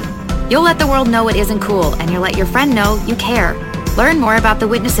your phone. You'll let the world know it isn't cool, and you'll let your friend know you care. Learn more about the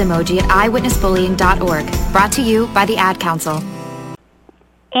witness emoji at eyewitnessbullying.org. Brought to you by the Ad Council.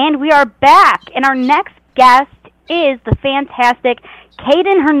 And we are back, and our next guest is the fantastic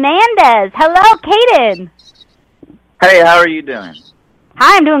Kadin Hernandez. Hello, Kadin. Hey, how are you doing?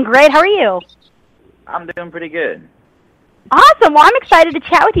 Hi, I'm doing great. How are you? I'm doing pretty good. Awesome. Well, I'm excited to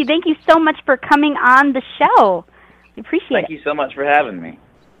chat with you. Thank you so much for coming on the show. We appreciate it. Thank you so much for having me.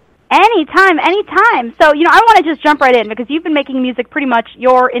 Anytime. So, I want to just jump right in, because you've been making music pretty much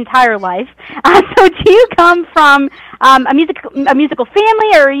your entire life. So do you come from a musical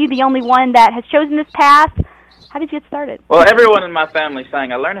family, or are you the only one that has chosen this path? How did you get started? Well, everyone in my family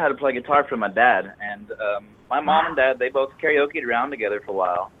sang. I learned how to play guitar from my dad, and my mom and dad, they both karaoke'd around together for a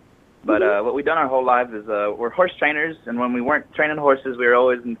while. But what we've done our whole lives is we're horse trainers, and when we weren't training horses, we were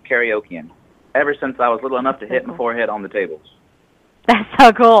always in karaokeing, ever since I was little enough to hit my forehead on the tables. That's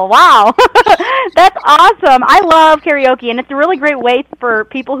so cool. Wow. That's awesome. I love karaoke, and it's a really great way for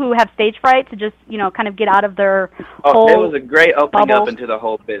people who have stage fright to just, kind of get out of their whole it was a great opening bubble. Up into the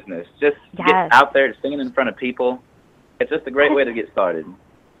whole business. Just get out there singing in front of people. It's just a great way to get started.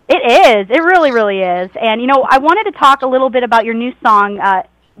 It is. It really, really is. And, I wanted to talk a little bit about your new song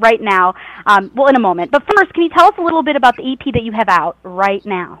right now, in a moment. But first, can you tell us a little bit about the EP that you have out right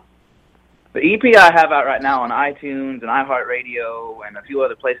now? The EP I have out right now on iTunes and iHeartRadio and a few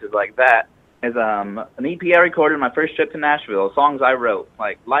other places like that is an EP I recorded my first trip to Nashville, songs I wrote,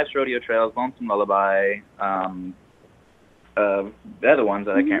 like Life's Rodeo Trails, Lonesome Lullaby, the other ones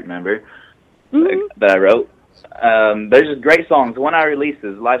that I can't remember that I wrote. There's just great songs. The one I released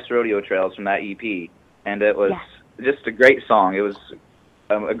is Life's Rodeo Trails from that EP, and it was just a great song. It was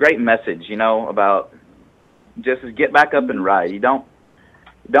a great message, about just get back up and ride. You don't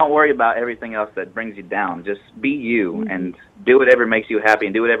worry about everything else that brings you down. Just be you and do whatever makes you happy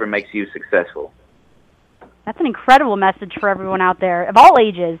and do whatever makes you successful. That's an incredible message for everyone out there of all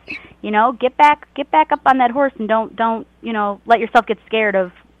ages. You know, get back up on that horse and don't let yourself get scared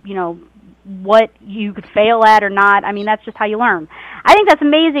of what you could fail at or not. I mean, that's just how you learn. I think that's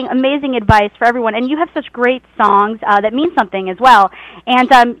amazing advice for everyone. And you have such great songs that mean something as well. And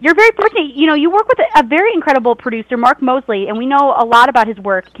you're very fortunate. You work with a very incredible producer, Mark Mosley, and we know a lot about his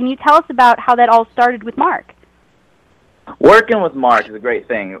work. Can you tell us about how that all started with Mark? Working with Mark is a great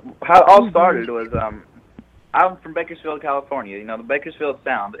thing. How it all started was I'm from Bakersfield, California. The Bakersfield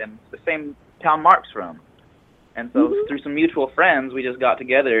sound, and the same town Mark's from. And so through some mutual friends, we just got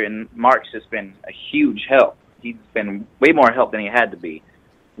together, and Mark's just been a huge help. He's been way more help than he had to be,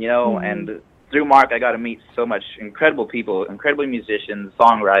 and through Mark, I got to meet so much incredible people, incredible musicians,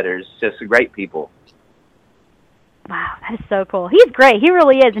 songwriters, just great people. Wow, that is so cool. He's great. He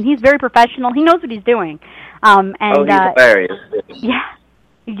really is, and he's very professional. He knows what he's doing. He's hilarious.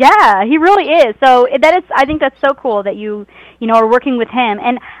 Yeah, he really is. So I think that's so cool that you are working with him.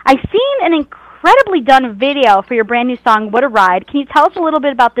 And I've seen an incredibly done video for your brand new song, What a Ride. Can you tell us a little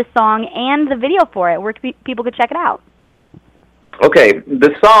bit about this song and the video for it, where people could check it out? Okay,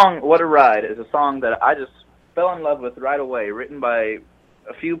 the song, What a Ride, is a song that I just fell in love with right away, written by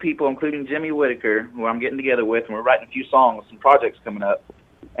a few people, including Jimmy Whitaker, who I'm getting together with, and we're writing a few songs, some projects coming up.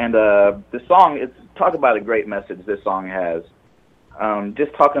 And the song, talk about a great message this song has.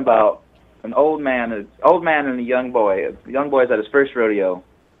 Just talking about an old man and a young boy. The young boy's at his first rodeo,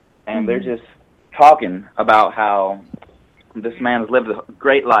 and they're just talking about how this man has lived a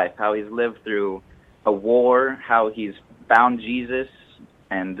great life, how he's lived through a war, how he's found Jesus,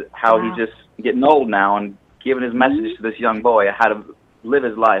 and how he's just getting old now and giving his message to this young boy how to live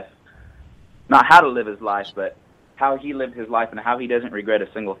his life. Not how to live his life, but how he lived his life and how he doesn't regret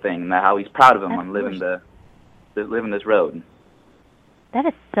a single thing, and how he's proud of him on living this road. That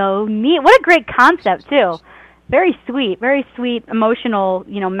is so neat. What a great concept, too. Very sweet, emotional,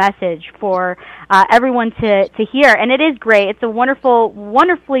 message for everyone to hear. And it is great. It's a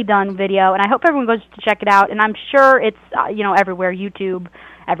wonderfully done video, and I hope everyone goes to check it out. And I'm sure it's, everywhere, YouTube,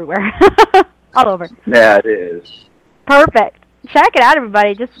 everywhere, all over. Yeah, it is. Perfect. Check it out,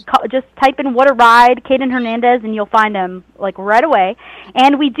 everybody. Just type in What a Ride, Kadin Hernandez, and you'll find him right away.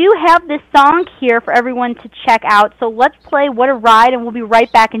 And we do have this song here for everyone to check out. So let's play What a Ride, and we'll be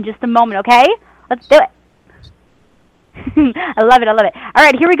right back in just a moment, okay? Let's do it. I love it. All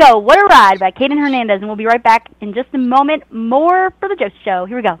right, here we go. What a Ride by Kadin Hernandez, and we'll be right back in just a moment. More for the Josie Show.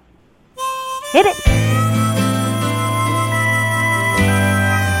 Here we go. Hit it.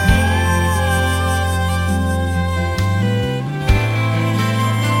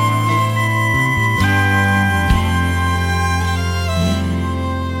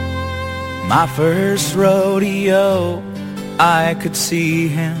 My first rodeo, I could see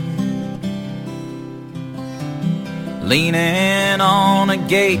him leaning on a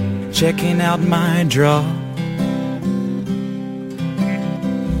gate, checking out my draw.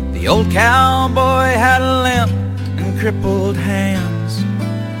 The old cowboy had a limp and crippled hands.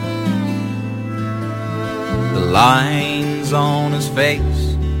 The lines on his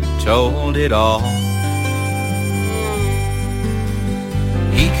face told it all.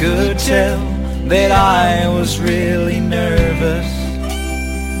 He could tell that I was really nervous.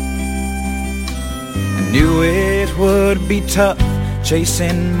 I knew it would be tough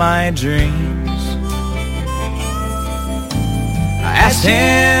chasing my dreams. I asked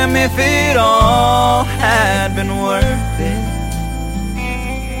him if it all had been worth it.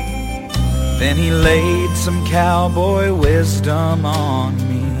 Then he laid some cowboy wisdom on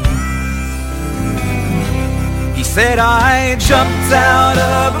me. He said I jumped out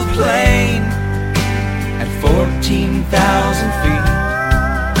of a plane at 14,000 feet.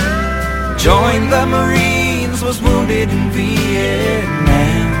 Joined the Marines, was wounded in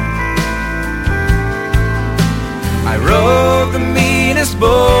Vietnam. I rode the meanest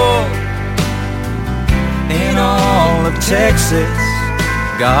bull in all of Texas.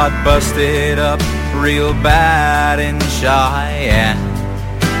 Got busted up real bad in Cheyenne.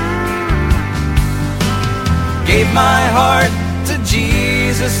 Gave my heart to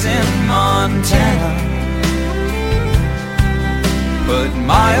Jesus in Montana. Put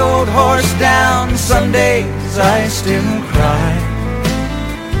my old horse down, some days I still cry.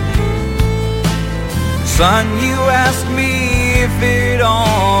 Son, you asked me if it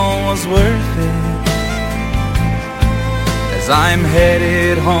all was worth it, as I'm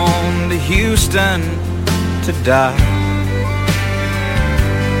headed home to Houston to die.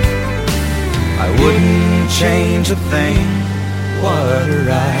 I wouldn't change a thing. What a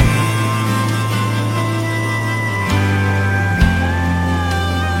ride.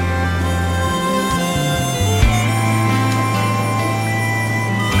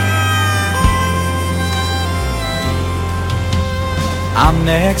 I'm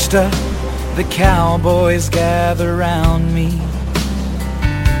next up, the cowboys gather round me.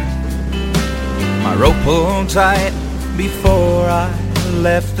 My rope pulled tight before I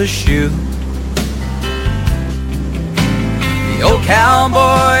left the chute. The old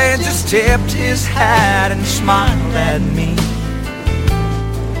cowboy just tipped his hat and smiled at me.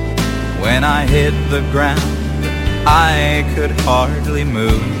 When I hit the ground, I could hardly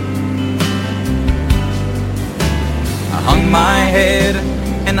move. I hung my head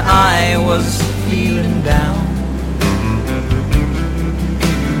and I was feeling down.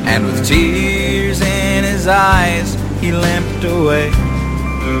 And with tears in his eyes, he limped away.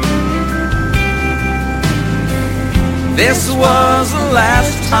 This was the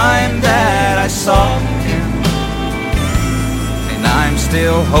last time that I saw him, and I'm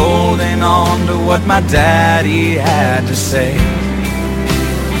still holding on to what my daddy had to say.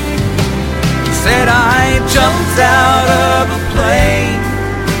 He said I jumped out of a plane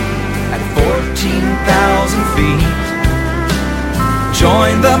at 14,000 feet.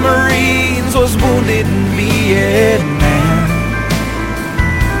 Joined the Marines, was wounded in Vietnam.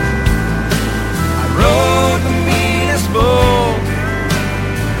 I rode the meanest bull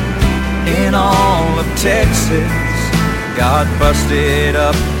in all of Texas. Got busted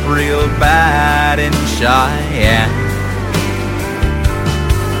up real bad in Cheyenne.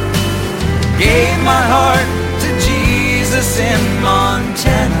 Gave my heart to Jesus in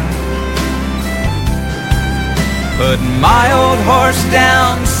Montana. Put my old horse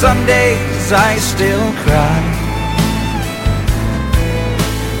down, some days I still cry.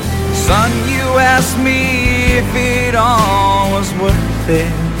 Son, you asked me if it all was worth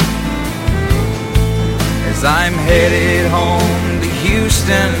it, as I'm headed home to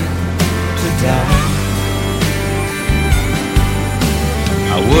Houston to die.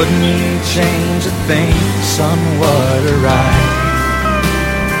 I wouldn't change a thing, son, what a ride.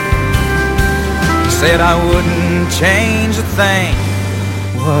 Said I wouldn't change a thing,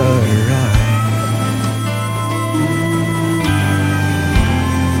 what a ride.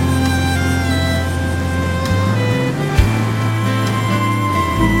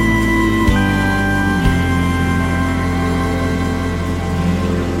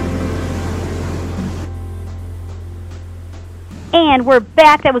 And we're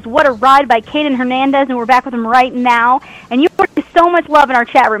back. That was What a Ride by Kadin Hernandez, and we're back with him right now. And you are getting so much love in our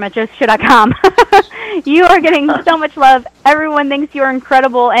chat room at justshow.com. You are getting so much love. Everyone thinks you're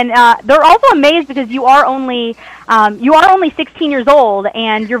incredible, and they're also amazed because you are only 16 years old,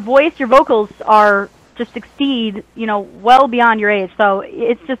 and your voice, your vocals are just exceed, well beyond your age. So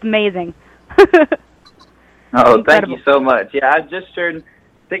it's just amazing. Oh, thank you so much. Yeah, I just turned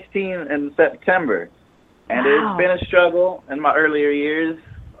 16 in September. And It's been a struggle in my earlier years.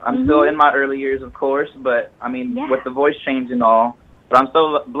 I'm still in my early years, of course, but, with the voice change and all. But I'm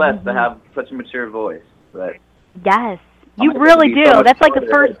so blessed to have such a mature voice. But yes, you really do. That's like the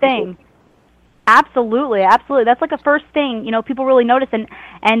first thing. Absolutely, absolutely. That's like the first thing, people really notice. And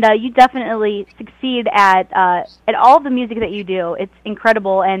you definitely succeed at all the music that you do. It's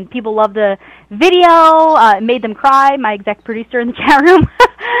incredible, and people love the video. It made them cry. My exec producer in the chat room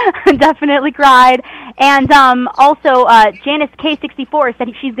definitely cried. And also, Janice K64 said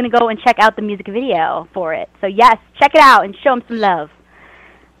she's going to go and check out the music video for it. So, yes, check it out and show them some love.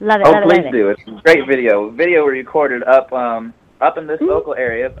 Love it, love it, love it. Please do. It's a great video. Video we recorded up in this local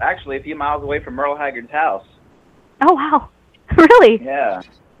area, actually a few miles away from Merle Haggard's house. Oh, wow. Really? Yeah.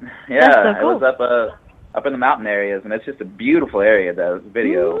 That's so cool. It was up in the mountain areas, and it's just a beautiful area, the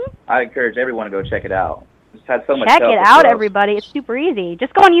video. I encourage everyone to go check it out. It's had so much help. Check it out, everybody. It's super easy.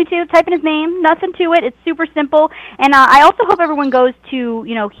 Just go on YouTube, type in his name, nothing to it. It's super simple. And I also hope everyone goes to,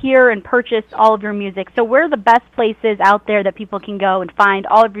 hear and purchase all of your music. So where are the best places out there that people can go and find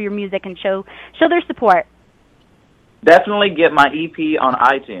all of your music and show their support? Definitely get my EP on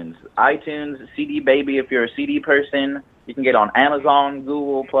iTunes. iTunes, CD Baby if you're a CD person. You can get on Amazon,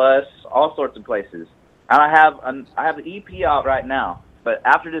 Google+, all sorts of places. And I have the EP out right now. But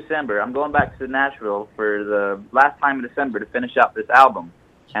after December, I'm going back to Nashville for the last time in December to finish up this album.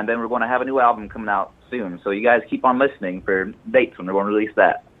 And then we're going to have a new album coming out soon. So you guys keep on listening for dates when we're going to release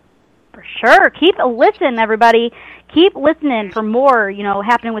that. For sure. Keep a listen, everybody. Keep listening for more,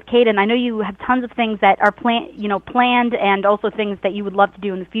 happening with Kadin. I know you have tons of things that are planned, and also things that you would love to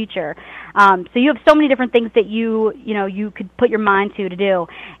do in the future. So you have so many different things that you could put your mind to do.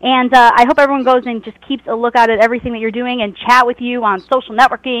 And I hope everyone goes and just keeps a lookout at everything that you're doing and chat with you on social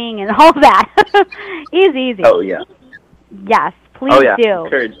networking and all of that. Easy. Oh, yeah. Yes, please do.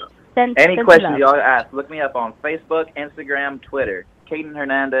 Encourage. Any questions y'all ask, look me up on Facebook, Instagram, Twitter. Kadin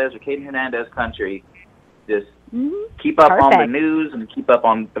Hernandez or Kadin Hernandez Country. Just Keep up on the news and keep up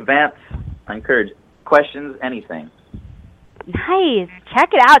on events. I encourage questions, anything. Nice.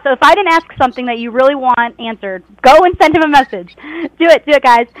 Check it out. So if I didn't ask something that you really want answered, go and send him a message. Do it,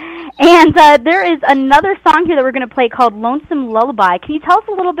 guys. And there is another song here that we're going to play called Lonesome Lullaby. Can you tell us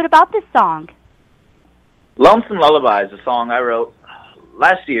a little bit about this song? Lonesome Lullaby is a song I wrote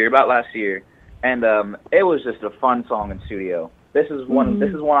last year, and it was just a fun song in studio. This is one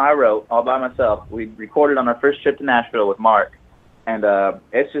I wrote all by myself. We recorded on our first trip to Nashville with Mark, and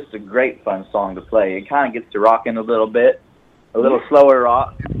it's just a great fun song to play. It kind of gets to rocking a little bit. A little slower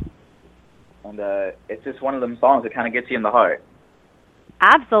rock, and it's just one of them songs that kind of gets you in the heart.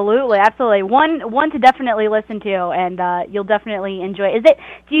 Absolutely. One to definitely listen to, and you'll definitely enjoy.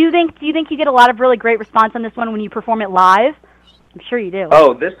 Do you think you get a lot of really great response on this one when you perform it live? I'm sure you do.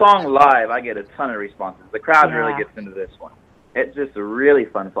 Oh, this song live, I get a ton of responses. The crowd really gets into this one. It's just a really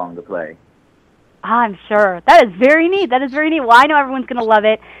fun song to play. I'm sure. That is very neat. Well, I know everyone's going to love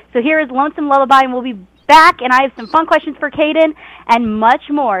it. So here is Lonesome Lullaby, and we'll be back, and I have some fun questions for Kadin and much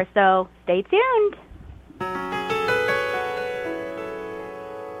more, so stay tuned.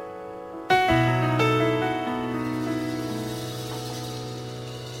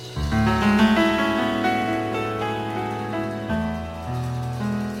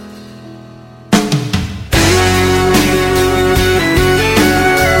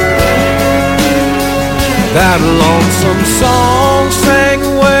 That lonesome song sang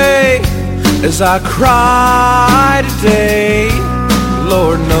away as I cry today.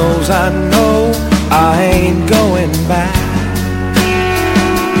 Lord knows I know I ain't going back,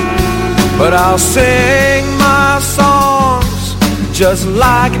 but I'll sing my songs just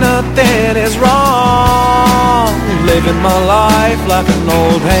like nothing is wrong, living my life like an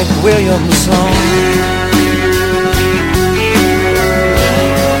old Hank Williams song.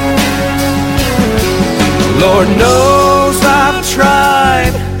 Lord knows I've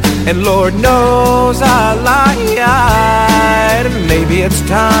tried, and Lord knows I lied. Maybe it's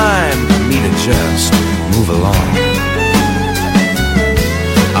time for me to just move along.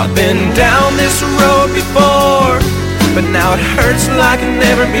 I've been down this road before, but now it hurts like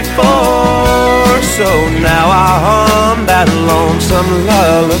never before. So now I hum that lonesome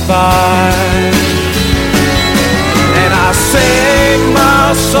lullaby, and I sing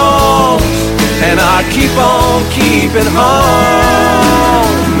my songs, and I keep on keeping on.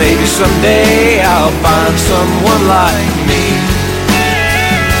 Maybe someday I'll find someone like me,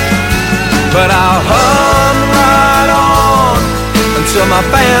 but I'll hum right on until my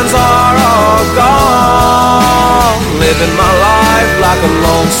fans are all gone, living my life like a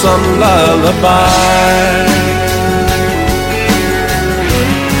lonesome lullaby.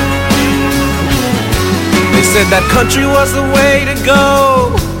 They said that country was the way to go,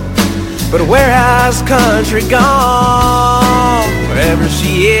 but where has country gone? Wherever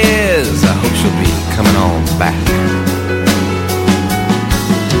she is, I hope she'll be coming on back.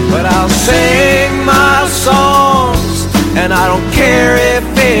 But I'll sing my songs, and I don't care if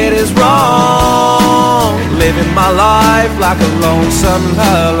it is wrong, living my life like a lonesome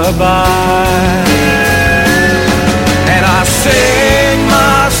lullaby. And I sing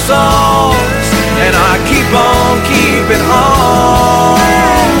my songs, and I keep on keeping on.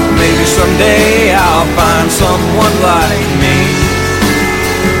 Maybe someday I'll find someone like me,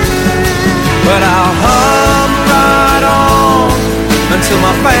 but I'll hum right on until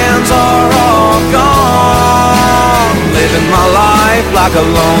my fans are all gone, living my life like a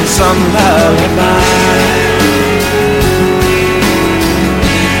lonesome lullaby.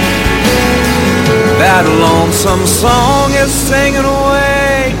 That lonesome song is singing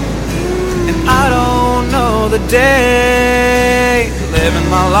away, and I don't know the day, living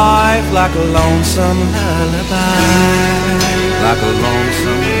my life like a lonesome lullaby, like a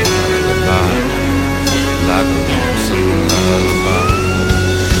lonesome lullaby, like a lonesome lullaby,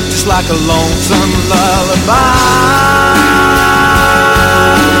 just like a lonesome lullaby.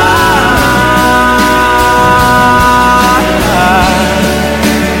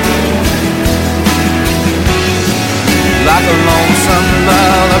 Like a lonesome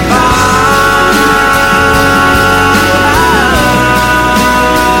lullaby.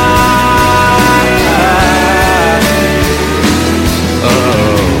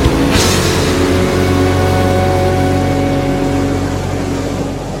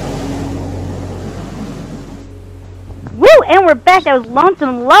 And we're back. That was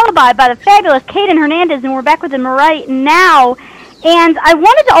Lonesome Lullaby by the fabulous Kadin Hernandez, and we're back with him right now. And I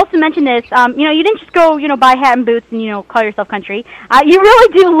wanted to also mention this. You didn't just go, buy hat and boots and, call yourself country. You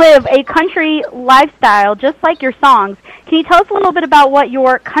really do live a country lifestyle, just like your songs. Can you tell us a little bit about what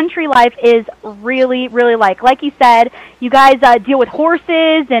your country life is really, really like? Like you said, you guys deal with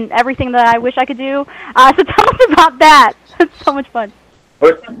horses and everything that I wish I could do. So tell us about that. It's so much fun.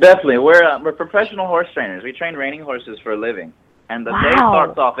 We're professional horse trainers. We train reining horses for a living. And the day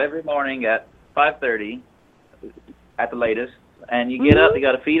starts off every morning at 5:30 at the latest. And you get up, you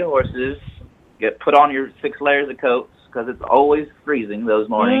got to feed horses, put on your 6 layers of coats, because it's always freezing those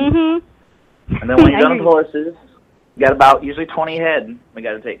mornings. Mm-hmm. And then when you're done with horses, you got about usually 20 head we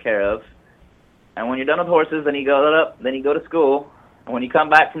got to take care of. And when you're done with horses, then you go to school. And when you come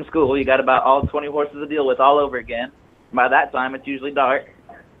back from school, you got about all 20 horses to deal with all over again. By that time, it's usually dark.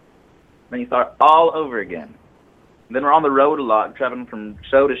 Then you start all over again. And then we're on the road a lot, traveling from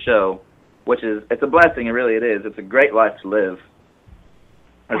show to show, it's a blessing, it is. It's a great life to live.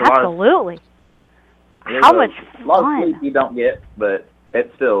 There's Absolutely. How much fun. A lot of sleep you don't get, but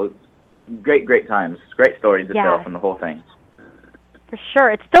it's still great times. Great stories to tell from the whole thing. For sure.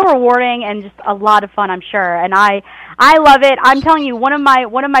 It's still rewarding and just a lot of fun, I'm sure. And I love it. I'm telling you, one of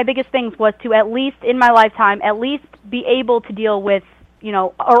my biggest things was to, at least in my lifetime, be able to deal with,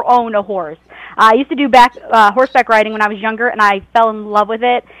 or own a horse. I used to do horseback riding when I was younger, and I fell in love with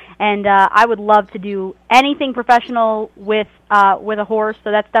it. And I would love to do anything professional with a horse,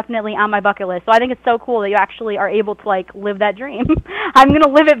 so that's definitely on my bucket list. So I think it's so cool that you actually are able to live that dream. I'm going to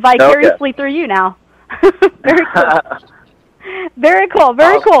live it vicariously through you now. Very cool. Very cool.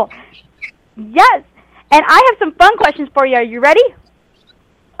 Very cool. Yes. And I have some fun questions for you. Are you ready?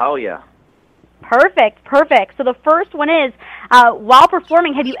 Oh yeah. Perfect. So the first one is, while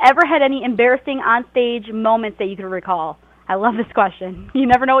performing, have you ever had any embarrassing onstage moments that you can recall? I love this question. You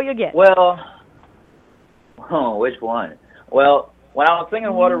never know what you'll get. Well, which one? Well, when I was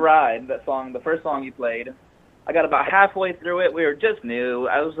singing What a Ride, that song, the first song you played, I got about halfway through it. We were just new.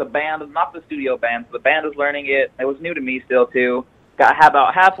 I was a band, not the studio band, so the band was learning it. It was new to me still, too. Got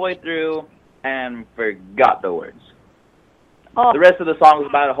about halfway through and forgot the words. Oh. The rest of the song was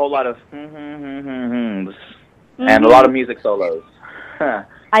about a whole lot of and a lot of music solos. I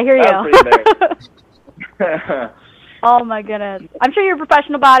hear you. Oh, my goodness. I'm sure you're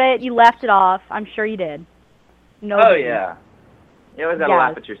professional about it. You left it off. I'm sure you did. Yeah. You always got to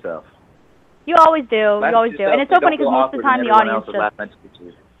laugh at yourself. You always do. And it's so funny because most of the time the audience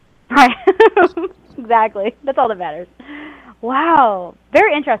just... Right. Exactly. That's all that matters. Wow.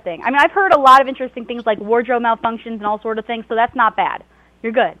 Very interesting. I mean, I've heard a lot of interesting things like wardrobe malfunctions and all sorts of things, so that's not bad.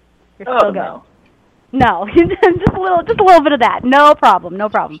 You're good. You're still good. No. just a little bit of that. No problem.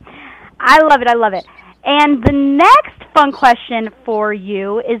 I love it. And the next fun question for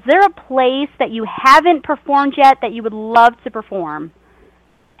you, is there a place that you haven't performed yet that you would love to perform?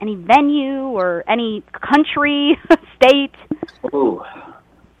 Any venue or any country, state? Ooh,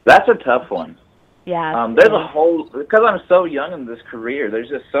 that's a tough one. Yeah. There's because I'm so young in this career, there's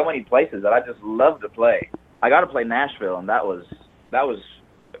just so many places that I just love to play. I got to play Nashville, and that was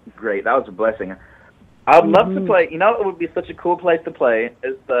great. That was a blessing. I would love to play, it would be such a cool place to play,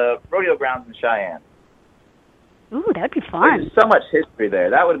 is the rodeo grounds in Cheyenne. Ooh, that would be fun. There's so much history there.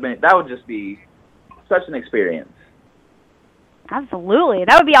 That would just be such an experience. Absolutely.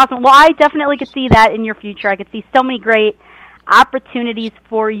 That would be awesome. Well, I definitely could see that in your future. I could see so many great opportunities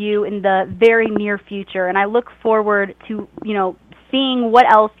for you in the very near future, and I look forward to, seeing what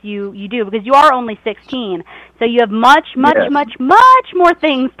else you do, because you are only 16, so you have much more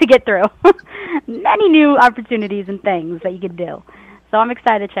things to get through. Many new opportunities and things that you could do. So I'm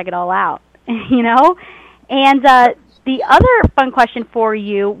excited to check it all out, And the other fun question for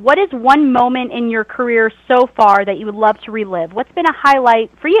you, what is one moment in your career so far that you would love to relive? What's been a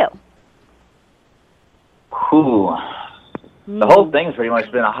highlight for you? Ooh. The whole thing's pretty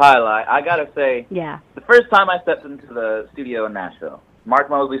much been a highlight. I got to say, the first time I stepped into the studio in Nashville, Mark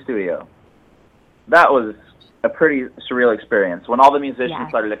Mosley Studio, that was a pretty surreal experience when all the musicians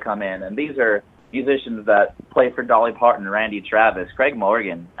started to come in. And these are musicians that play for Dolly Parton, Randy Travis, Craig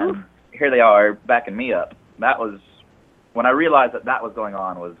Morgan. And here they are backing me up. That was, when I realized that was going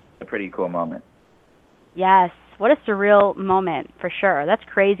on, was a pretty cool moment. Yes. What a surreal moment, for sure. That's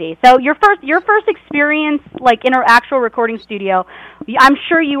crazy. So your first experience, in our actual recording studio, I'm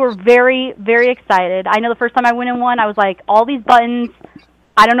sure you were very, very excited. I know the first time I went in one, I was like, all these buttons,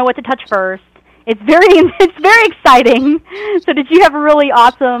 I don't know what to touch first. It's very exciting. So did you have a really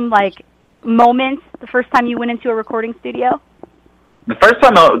awesome, moment the first time you went into a recording studio? The first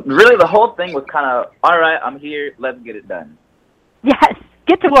time, really the whole thing was kind of, all right, I'm here, let's get it done. Yes,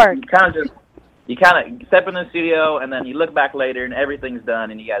 get to work. Kind of just you kind of step in the studio, and then you look back later, and everything's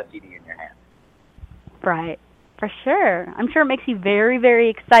done, and you got a CD in your hand. Right, for sure. I'm sure it makes you very, very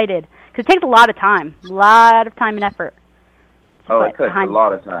excited, because it takes a lot of time and effort. Oh, it took a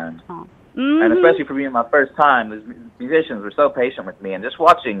lot of time. Oh. And especially for being my first time, the musicians were so patient with me, and just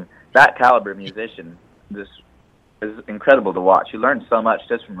watching that caliber musician just is incredible to watch. You learn so much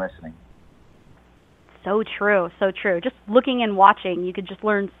just from listening. So true, so true. Just looking and watching, you could just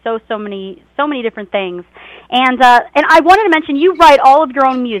learn so many different things. And I wanted to mention, you write all of your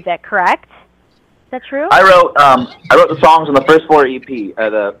own music, correct? Is that true? I wrote the songs on the first 4 EP.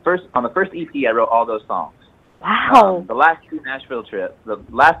 On the first EP, I wrote all those songs. Wow. The last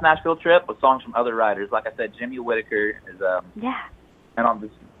last Nashville trip was songs from other writers. Like I said, Jimmy Whitaker is yeah. And on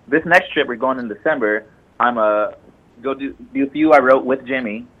this next trip we're going in December, I'm go do a few I wrote with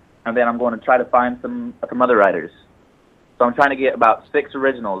Jimmy, and then I'm going to try to find some other writers. So I'm trying to get about 6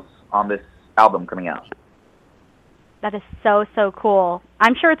 originals on this album coming out. That is so cool.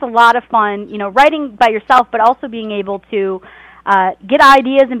 I'm sure it's a lot of fun, writing by yourself, but also being able to get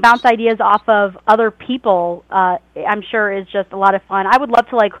ideas and bounce ideas off of other people. I'm sure is just a lot of fun. I would love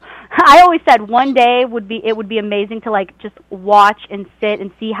to I always said one day it would be amazing to just watch and sit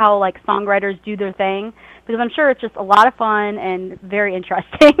and see how songwriters do their thing, because I'm sure it's just a lot of fun and very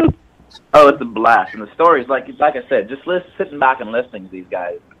interesting. Oh, it's a blast. And the stories, like I said, just sitting back and listening to these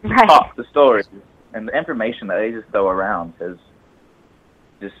guys right. talk the stories and the information that they just throw around is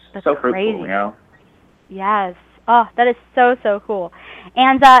just That's so crazy. fruitful, Yes. Oh, that is so cool.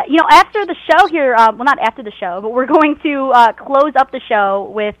 And, after the show here, well, not after the show, but we're going to close up the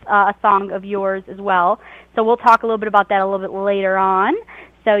show with a song of yours as well. So we'll talk a little bit about that a little bit later on.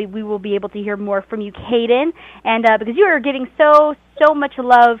 So we will be able to hear more from you, Kadin. And because you are getting so much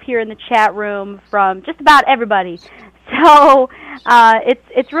love here in the chat room from just about everybody. So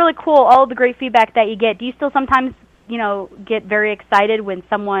it's really cool, all the great feedback that you get. Do you still sometimes, get very excited when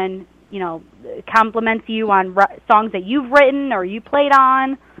someone compliments you on songs that you've written or you played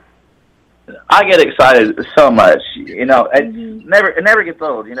on? I get excited so much. It never gets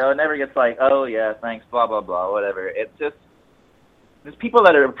old. It never gets oh yeah, thanks, blah blah blah, whatever. It's just there's people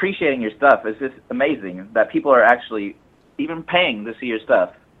that are appreciating your stuff. It's just amazing that people are actually even paying to see your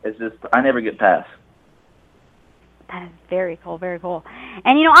stuff. It's just I never get past. That is very cool, very cool.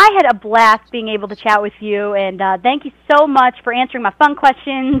 And, I had a blast being able to chat with you, and thank you so much for answering my fun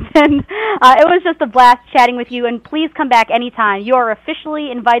questions. And it was just a blast chatting with you, and please come back anytime. You are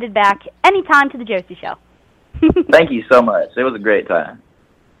officially invited back anytime to the Josie Show. Thank you so much. It was a great time.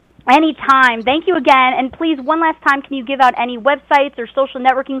 Anytime. Thank you again. And please, one last time, can you give out any websites or social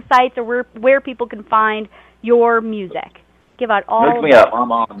networking sites or where people can find your music? Give out all. Look me up.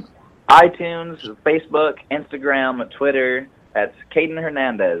 I'm on iTunes, Facebook, Instagram, Twitter. That's Kadin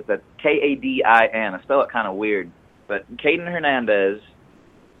Hernandez. That's Kadin. I spell it kind of weird, but Kadin Hernandez,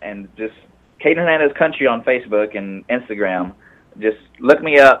 and just Kadin Hernandez Country on Facebook and Instagram. Just look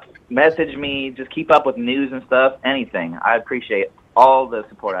me up, message me, just keep up with news and stuff, anything. I appreciate all the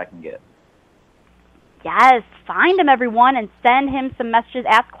support I can get. Yes, find him, everyone, and send him some messages,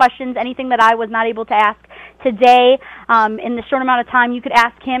 ask questions, anything that I was not able to ask today. In the short amount of time, you could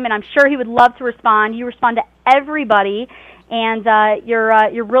ask him, and I'm sure he would love to respond. You respond to everybody, and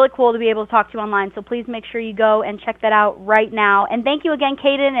you're really cool to be able to talk to online, so please make sure you go and check that out right now. And thank you again,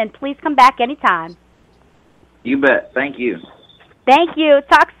 Kadin, and please come back anytime. You bet. Thank you. Thank you.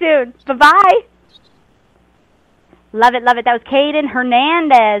 Talk soon. Bye-bye. Love it, love it. That was Kadin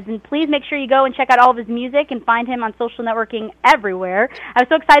Hernandez. And please make sure you go and check out all of his music and find him on social networking everywhere. I was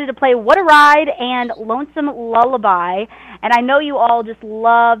so excited to play What a Ride and Lonesome Lullaby. And I know you all just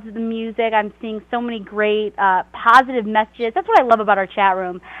loved the music. I'm seeing so many great positive messages. That's what I love about our chat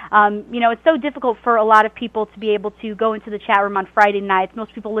room. It's so difficult for a lot of people to be able to go into the chat room on Friday nights.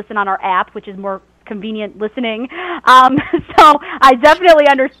 Most people listen on our app, which is more convenient listening. So I definitely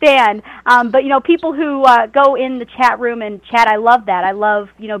understand. But, people who go in the chat room and chat, I love that. I love,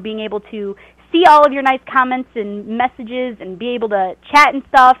 being able to see all of your nice comments and messages and be able to chat and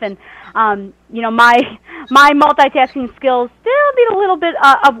stuff. And, my multitasking skills still need a little bit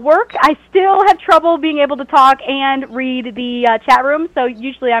of work. I still have trouble being able to talk and read the chat room. So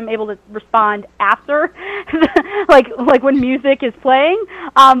usually I'm able to respond after, like when music is playing.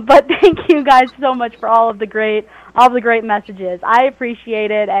 But thank you guys so much for all the great messages. I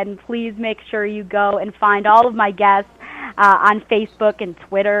appreciate it. And please make sure you go and find all of my guests on Facebook and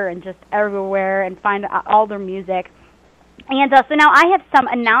Twitter and just everywhere and find all their music. And so now I have some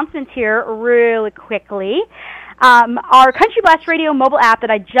announcements here really quickly. Our Country Blast Radio mobile app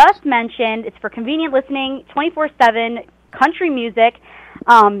that I just mentioned, it's for convenient listening, 24/7 country music.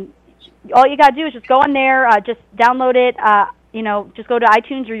 all you got to do is just go on there, just download it. Just go to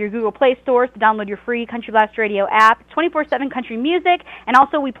iTunes or your Google Play stores to download your free Country Blast Radio app. 24/7 country music, and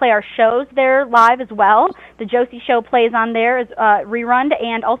also we play our shows there live as well. The Josie Show plays on there as rerun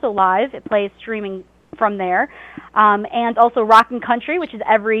and also live. It plays streaming from there. And also Rockin' Country, which is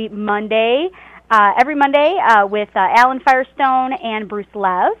every Monday with Alan Firestone and Bruce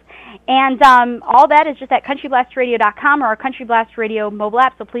Lev. And all that is just at countryblastradio.com or our Country Blast Radio mobile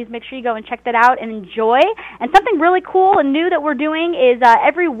app, so please make sure you go and check that out and enjoy. And something really cool and new that we're doing is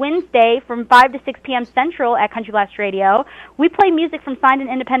every Wednesday from 5 to 6 p.m. Central at Country Blast Radio, we play music from signed and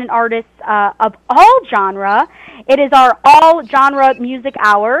independent artists of all genre. It is our all-genre music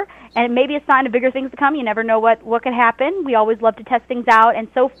hour, and it may be a sign of bigger things to come. You never know what could happen. We always love to test things out, and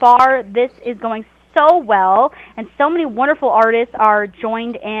so far this is going so well, and so many wonderful artists are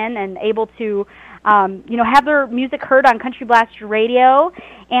joined in and able to have their music heard on Country Blast Radio.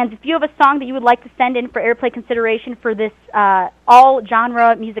 And if you have a song that you would like to send in for airplay consideration for this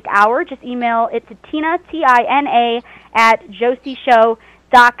all-genre music hour, just email it to Tina, Tina,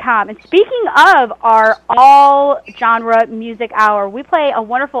 @josieshow.com. And speaking of our all-genre music hour, we play a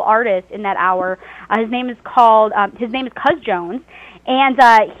wonderful artist in that hour. His name is Cuz Jones. And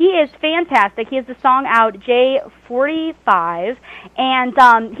he is fantastic. He has the song out, J45, and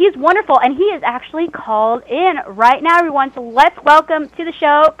he's wonderful, and he is actually called in right now, everyone. So let's welcome to the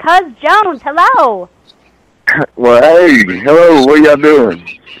show, Cuz Jones. Hello. Well, hey, hello. What y'all doing?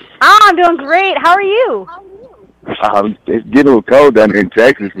 I'm doing great. How are you? It's getting a little cold down here in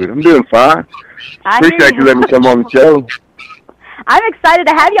Texas, but I'm doing fine. Appreciate you letting me come on the show. I'm excited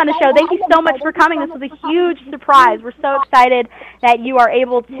to have you on the show. Thank you so much for coming. This was a huge surprise. We're so excited that you are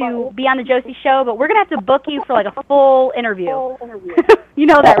able to be on the Josie Show, but we're going to have to book you for like a full interview. You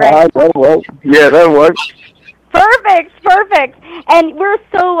know that, right? Yeah, that'll work. Perfect. And we are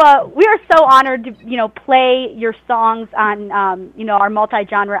so honored to, play your songs on, our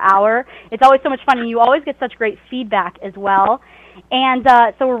multi-genre hour. It's always so much fun, and you always get such great feedback as well. And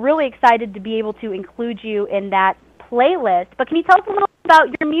so we're really excited to be able to include you in that playlist. But can you tell us a little about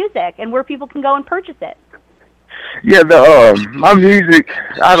your music and where people can go and purchase it? Yeah, my music,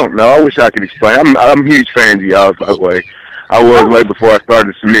 I don't know. I wish I could explain. I'm a huge fan of y'all, by the way. I was way before I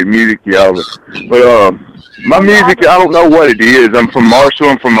started to submit music to y'all. But my music, I don't know what it is. I'm from Marshall.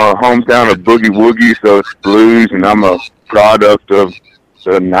 I'm from a hometown of Boogie Woogie, so it's blues, and I'm a product of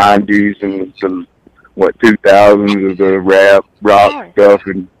the 90s and the 2000s of the rap, rock stuff,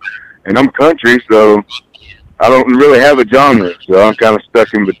 and I'm country, so I don't really have a genre, so I'm kind of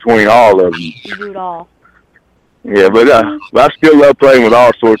stuck in between all of them. You do it all. Yeah, but I still love playing with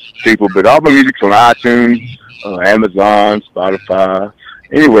all sorts of people, but all my music's on iTunes, Amazon, Spotify,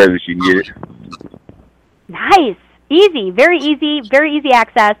 anywhere that you can get it. Nice. Easy. Very easy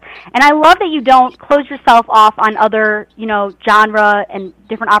access. And I love that you don't close yourself off on other, genre and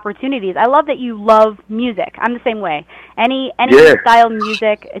different opportunities. I love that you love music. I'm the same way. Any style of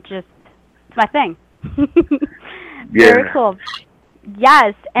music, it's my thing. Very cool.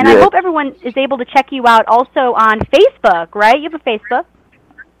 Yes, and I hope everyone is able to check you out also on Facebook, right? You have a Facebook?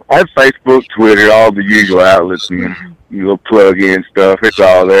 I have Facebook, Twitter, all the usual outlets, and plug-in stuff. It's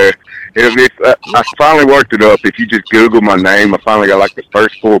all there. I finally worked it up. If you just Google my name, I finally got like the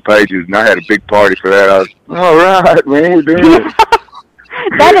first 4 pages, and I had a big party for that. I was, all right, man, we're doing it.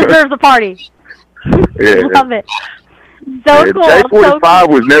 That deserves a party. Yeah. Love it. So cool.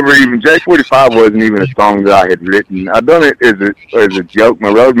 J45 J45 wasn't even a song that I had written. I done it as a joke. My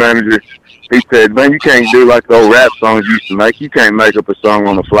road manager, he said, "Man, you can't do like the old rap songs you used to make. You can't make up a song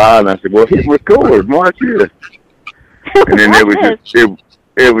on the fly." And I said, "Well, hit record, march it." And then it was just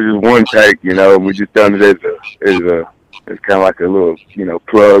one take, and we just done it as kind of like a little,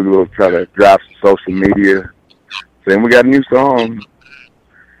 plug, try to drive some social media. So then we got a new song,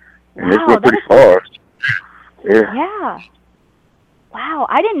 and it went pretty far. Yeah. Wow,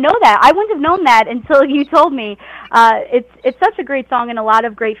 I didn't know that. I wouldn't have known that until you told me. It's such a great song and a lot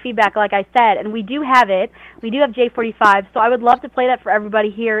of great feedback, like I said, and we do have it. We do have J45, so I would love to play that for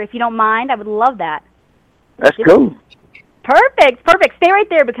everybody here. If you don't mind, I would love that. That's cool. Perfect. Stay right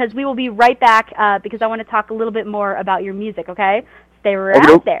there because we will be right back because I want to talk a little bit more about your music, okay? Stay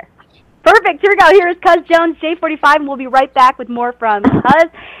right there. Perfect. Here we go. Here is Cuz Jones, J45, and we'll be right back with more from Cuz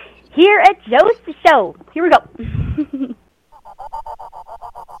here at Josie Show. Here we go.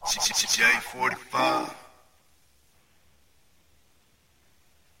 J45.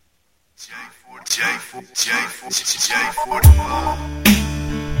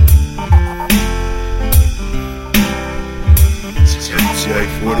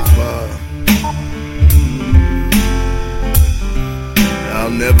 J45. Y'all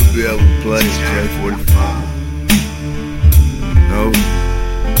never be able to play J45. No.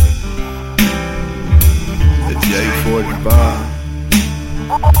 The J45.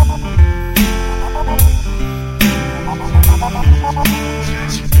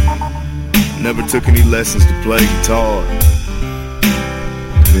 Never took any lessons to play guitar.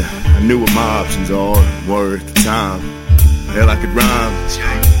 Yeah, I knew what my options were at the time. Hell, I could rhyme.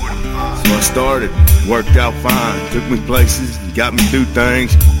 So I started, worked out fine. Took me places, got me through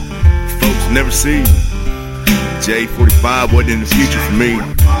things folks never see. J45 wasn't in the future for me.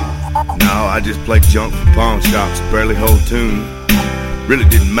 No, I just played junk from pawn shops, barely hold tune. Really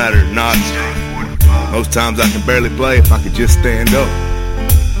didn't matter or not. Most times I can barely play if I could just stand up.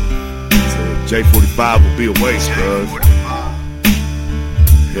 So J45 will be a waste, cuz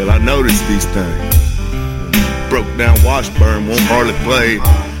hell, I noticed these things. Broke down Washburn, won't hardly play.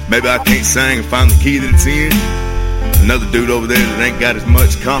 Maybe I can't sing and find the key that it's in. Another dude over there that ain't got as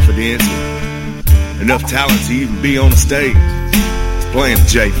much confidence, enough talent to even be on the stage, is playing the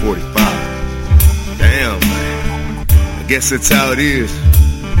J45. Damn, man. I guess that's how it is.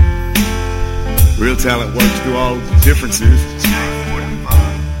 Real talent works through all the differences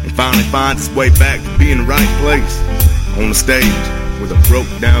and finally finds its way back to being in the right place on the stage with a broke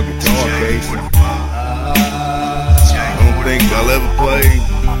down guitar case. I don't think I'll ever play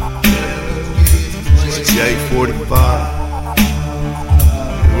J45.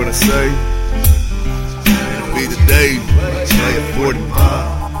 What I say? It'll be the day I play at 45.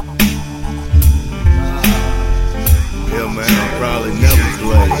 Yeah, man, I'll probably never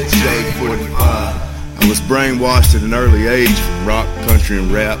play J45. I was brainwashed at an early age from rock, country,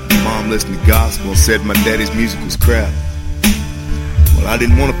 and rap. My mom listened to gospel and said my daddy's music was crap. Well, I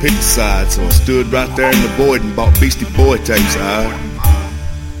didn't want to pick a side, so I stood right there in the void and bought Beastie Boy tapes.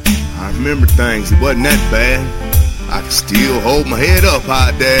 I remember things, it wasn't that bad. I could still hold my head up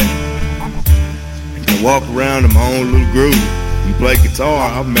high, Dad, and can walk around in my own little groove. You play guitar,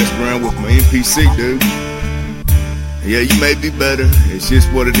 I'll mess around with my MPC, dude. Yeah, you may be better, it's just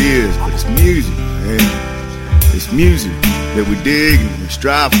what it is, but it's music, man. It's music that we dig and we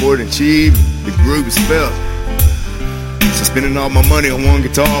strive for it and achieve. The groove is felt. So spending all my money on one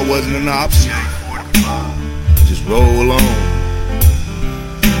guitar wasn't an option. I just roll on,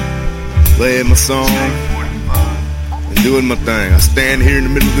 playing my song and doing my thing. I stand here in the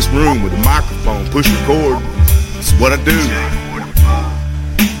middle of this room with a microphone, push record. It's what I do.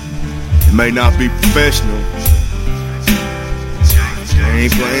 It may not be professional. I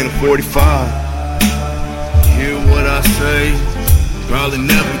ain't playing a 45. You hear what I say? Probably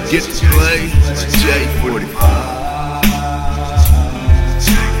never get to play J45.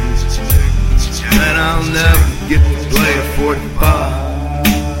 Man, I'll never get to play a 45.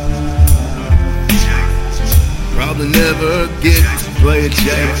 Probably never get to play a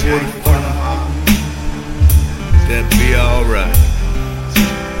J45. That'd be alright.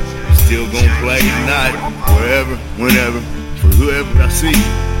 Still gonna play tonight, wherever, whenever, for whoever I see.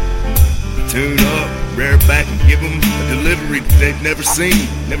 Tune up, rear back and give them a delivery that they've never seen,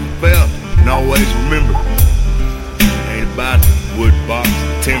 never felt, and always remember. It ain't about the wood box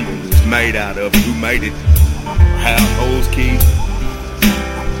and timber that it's made out of, who made it, or how it holds key.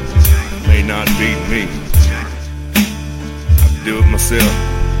 It may not be me. I can do it myself.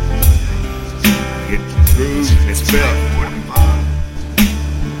 Hit the groove and it's felt.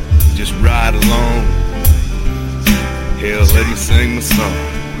 Just ride along. Hell, let me sing my song.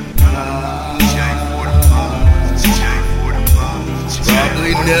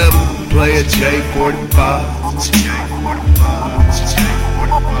 Probably never play a J45.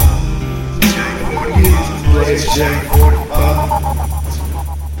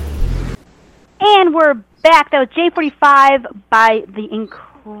 And we're back. That was J45 by the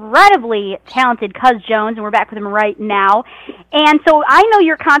incredibly talented Cuz Jones, and we're back with him right now. And so I know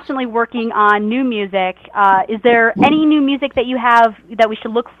you're constantly working on new music. Is there any new music that you have that we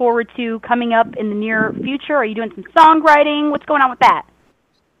should look forward to coming up in the near future? Are you doing some songwriting? What's going on with that?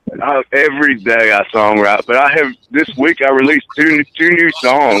 Every day I songwrite, but this week I released two new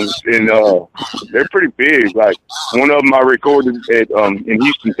songs, and they're pretty big. Like one of them I recorded at in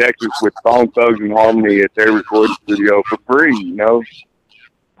Houston, Texas, with Bone Thugs and Harmony at their recording studio for free. You know.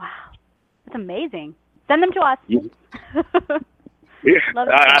 Wow, that's amazing. Send them to us. Yeah,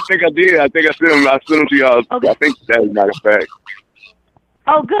 I think I did. I think I sent them to y'all. Okay. I think that, as a matter of fact.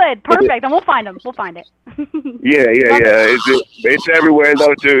 Oh, good, perfect. And we'll find them. We'll find it. Yeah. It's everywhere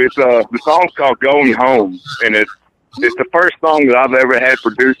though too. It's the song's called "Going Home," and it's It's the first song that I've ever had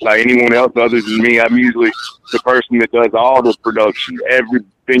produced by anyone else other than me. I'm usually the person that does all the production.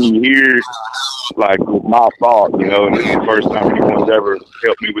 Everything you hear, like, was my fault, you know, and it's the first time anyone's ever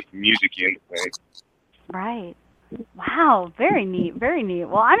helped me with the music and everything. Right. Wow, very neat, very neat.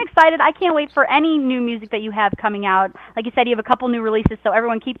 Well, I'm excited. I can't wait for any new music that you have coming out. Like you said, you have a couple new releases, so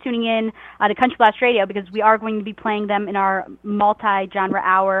everyone keep tuning in to Country Blast Radio because we are going to be playing them in our multi-genre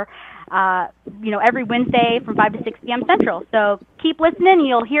hour, every Wednesday from 5 to 6 p.m. Central. So keep listening.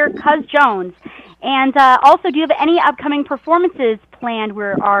 You'll hear Cuz Jones. And also, do you have any upcoming performances planned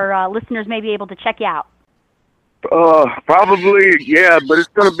where our listeners may be able to check you out? Probably, yeah, but it's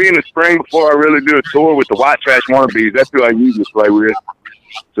going to be in the spring before I really do a tour with the White Trash Wannabes. That's who I usually play with.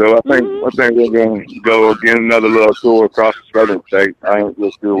 So I think we're going to go again another little tour across the southern state. I ain't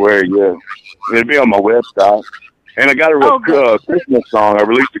just sure where yet. It'll be on my website. And I got a Christmas song. I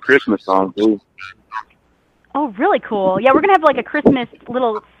released a Christmas song, too. Oh, really cool. Yeah, we're going to have like a Christmas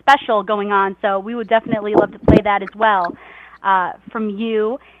little special going on, so we would definitely love to play that as well from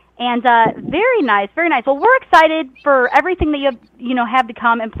you. And very nice, very nice. Well, we're excited for everything that you have to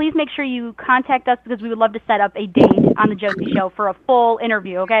come. And please make sure you contact us because we would love to set up a date on the Josie Show for a full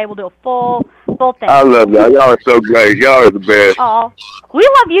interview. Okay, we'll do a full thing. I love y'all. Y'all are so great. Y'all are the best. Oh, we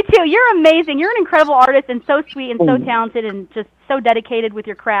love you too. You're amazing. You're an incredible artist and so sweet and so talented and just so dedicated with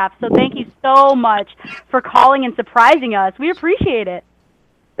your craft. So thank you so much for calling and surprising us. We appreciate it.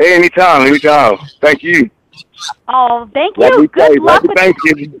 Hey, anytime. Thank you. Oh, thank you. Good luck with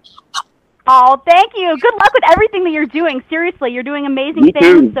Thanksgiving. Oh, thank you. Good luck with everything that you're doing. Seriously, you're doing amazing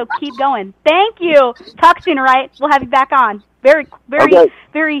things, so keep going. Thank you. Talk soon, all right? We'll have you back on. Very,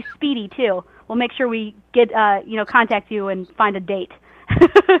 very speedy, too. We'll make sure we get, contact you and find a date.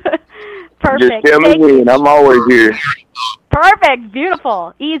 Perfect. Just tell me when. I'm always here. Perfect.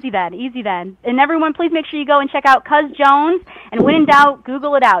 Beautiful. Easy then. And everyone, please make sure you go and check out Cuz Jones. And when in doubt,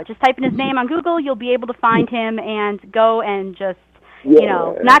 Google it out. Just type in his name on Google. You'll be able to find him and go and just,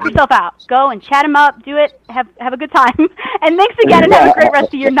 knock yourself out. Go and chat him up. Do it. Have a good time. And thanks again and have a great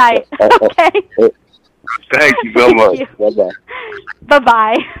rest of your night. Okay? Thank you so much. Bye-bye.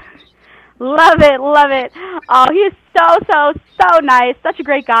 Bye-bye. Love it. Oh, he is so nice. Such a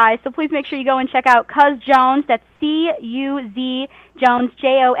great guy. So please make sure you go and check out Cuz Jones. That's C-U-Z Jones,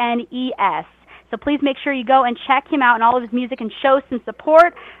 Jones. So please make sure you go and check him out and all of his music and show some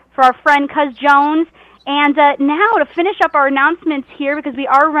support for our friend Cuz Jones. And now to finish up our announcements here, because we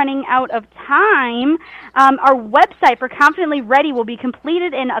are running out of time, our website for Confidently Ready will be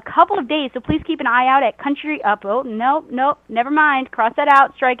completed in a couple of days. So please keep an eye out at never mind. Cross that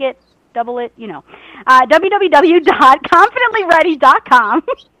out. Strike it. Double it, www.confidentlyready.com.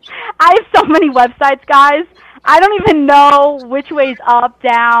 I have so many websites, guys. I don't even know which way's up,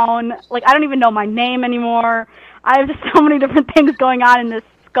 down. Like, I don't even know my name anymore. I have just so many different things going on in this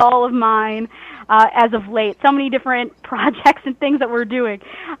skull of mine as of late. So many different projects and things that we're doing.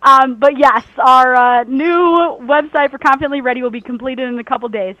 But yes, our new website for Confidently Ready will be completed in a couple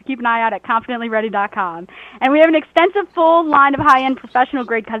days. So keep an eye out at confidentlyready.com. And we have an extensive full line of high-end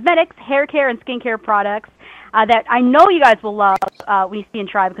professional-grade cosmetics, hair care, and skincare products that I know you guys will love when you see and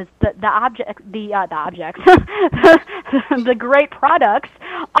try, because the great products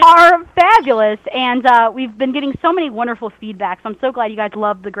are fabulous, and we've been getting so many wonderful feedback. So I'm so glad you guys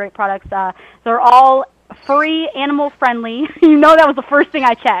love the great products. They're all furry, animal friendly. That was the first thing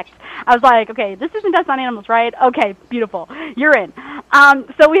I checked. I was like, okay, this isn't just on animals, right? Okay, beautiful. You're in.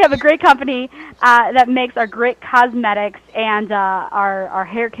 So we have a great company that makes our great cosmetics and our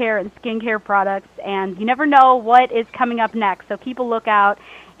hair care and skincare products, and you never know what is coming up next. So keep a lookout.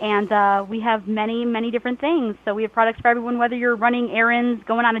 And we have many, many different things. So we have products for everyone, whether you're running errands,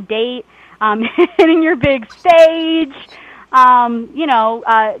 going on a date, hitting your big stage,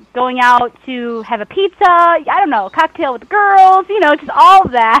 going out to have a pizza, I don't know, cocktail with the girls, just all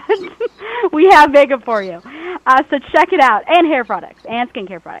of that. We have makeup for you. So check it out. And hair products and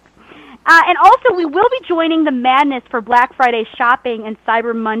skincare products. And also, we will be joining the madness for Black Friday shopping and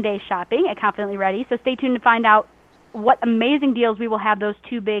Cyber Monday shopping at Confidently Ready. So stay tuned to find out what amazing deals we will have those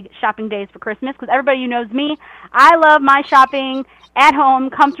 2 big shopping days for Christmas. Because everybody who knows me, I love my shopping at home,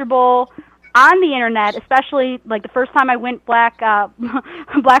 comfortable, on the internet, especially like the first time I went Black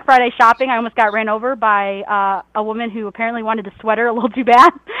Friday shopping, I almost got ran over by a woman who apparently wanted the sweater a little too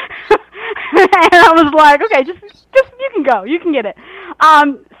bad. And I was like, okay, just you can go, you can get it.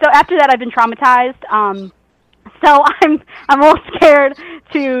 So after that, I've been traumatized. So I'm a little scared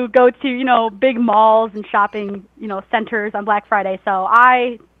to go to big malls and shopping centers on Black Friday. So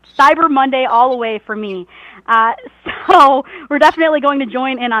Cyber Monday all the way for me. So we're definitely going to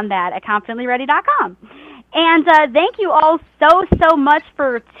join in on that at confidentlyready.com. And thank you all so much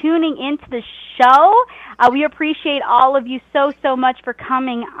for tuning into the show. We appreciate all of you so much for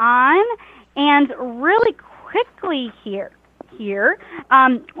coming on. And really quickly here,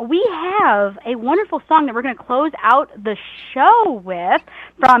 we have a wonderful song that we're going to close out the show with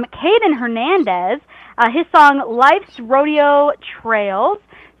from Kadin Hernandez, his song Life's Rodeo Trails.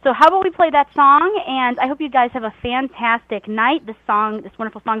 So how about we play that song, and I hope you guys have a fantastic night. This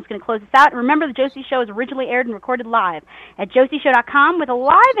wonderful song is going to close us out. And remember, the Josie Show is originally aired and recorded live at josieshow.com with a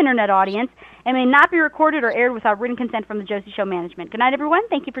live internet audience and may not be recorded or aired without written consent from the Josie Show management. Good night, everyone.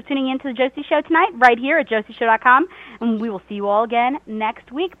 Thank you for tuning in to the Josie Show tonight, right here at josieshow.com, and we will see you all again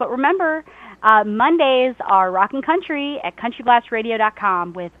next week. But remember, Mondays are Rockin' Country at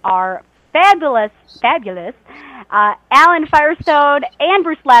countryblastradio.com with our fabulous Alan Firestone and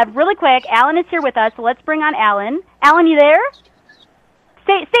Bruce Ladd. Really quick, Alan is here with us, so let's bring on Alan. Alan, you there?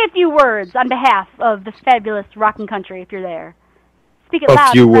 Say a few words on behalf of the fabulous Rockin' Country if you're there. Speak it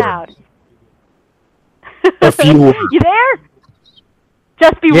loud and proud. A few words. You there?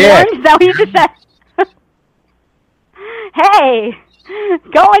 Just be warned? Is that what you just said? Hey,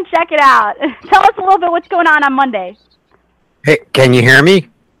 go and check it out. Tell us a little bit what's going on Monday. Hey, can you hear me?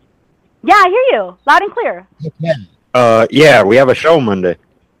 Yeah, I hear you. Loud and clear. Yeah, we have a show Monday.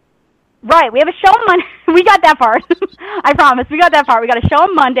 Right, we have a show on Monday. We got that part. I promise. We got that part. We got a show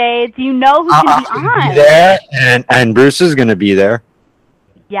on Monday. Do you know who's going to be on? Be there, and Bruce is going to be there.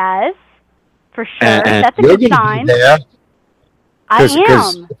 Yes, for sure. And that's a good sign. I am. If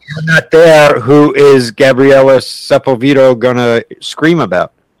you're not there, who is Gabriella Sepulveda going to scream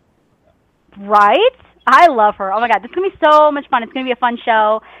about? Right? I love her. Oh, my God. This is going to be so much fun. It's going to be a fun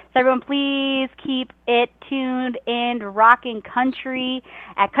show. So, everyone, please keep it tuned in to Rockin' Country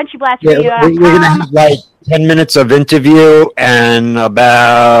at countryblastradio.com. Yeah, we're going to have like 10 minutes of interview, and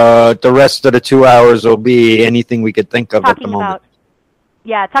about the rest of the 2 hours will be anything we could think of at the moment.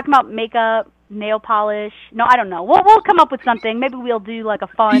 Talking about makeup, nail polish. No, I don't know. We'll come up with something. Maybe we'll do like a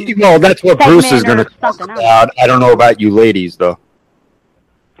fun. Well, that's what Bruce is going to talk about. I don't know about you ladies, though.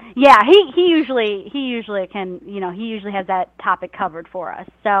 Yeah, he usually can, he usually has that topic covered for us.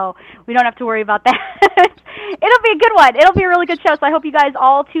 So we don't have to worry about that. It'll be a good one. It'll be a really good show. So I hope you guys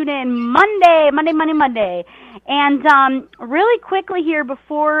all tune in Monday. And really quickly here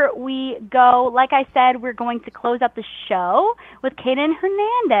before we go, like I said, we're going to close up the show with Kadin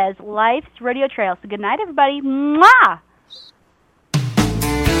Hernandez, Life's Rodeo Trail. So good night, everybody. Mwah!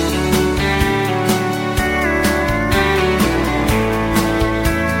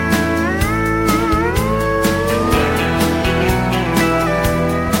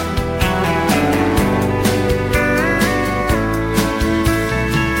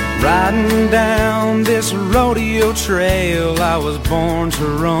 Riding down this rodeo trail, I was born to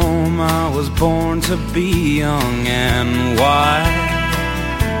roam, I was born to be young and wild.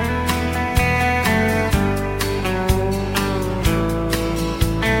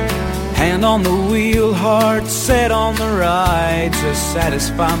 Hand on the wheel, heart set on the ride, to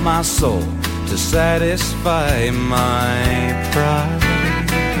satisfy my soul, to satisfy my pride.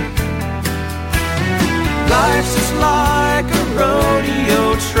 Life's just like a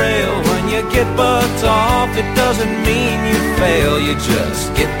rodeo trail. When you get bucked off, it doesn't mean you fail. You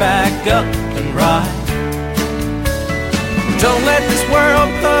just get back up and ride. Don't let this world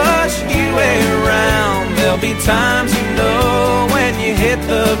push you around. There'll be times you know when you hit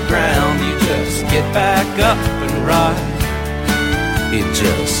the ground. You just get back up and ride. You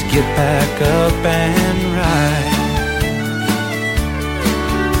just get back up and ride.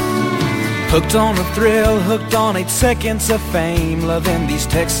 Hooked on a thrill, hooked on 8 seconds of fame. Loving these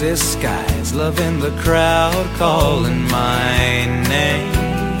Texas skies, loving the crowd calling my name.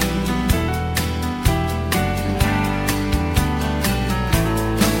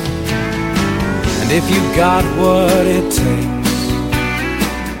 And if you got what it takes,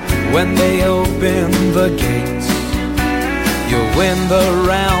 when they open the gates, you'll win the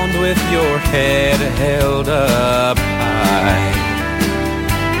round with your head held up high.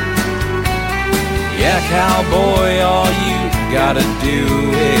 Yeah, cowboy, all you gotta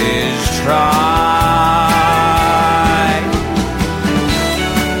do is try.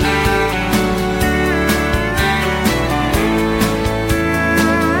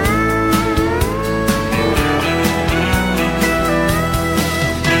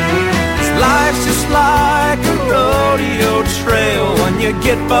 Life's just like a rodeo trail. When you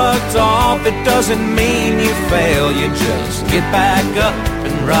get bucked off, it doesn't mean you fail. You just get back up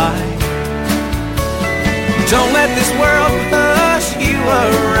and ride. Don't let this world push you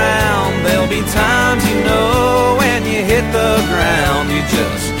around. There'll be times you know when you hit the ground. You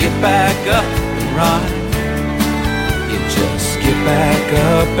just get back up and ride.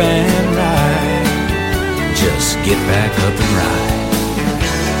 up and ride. Just get back up and ride.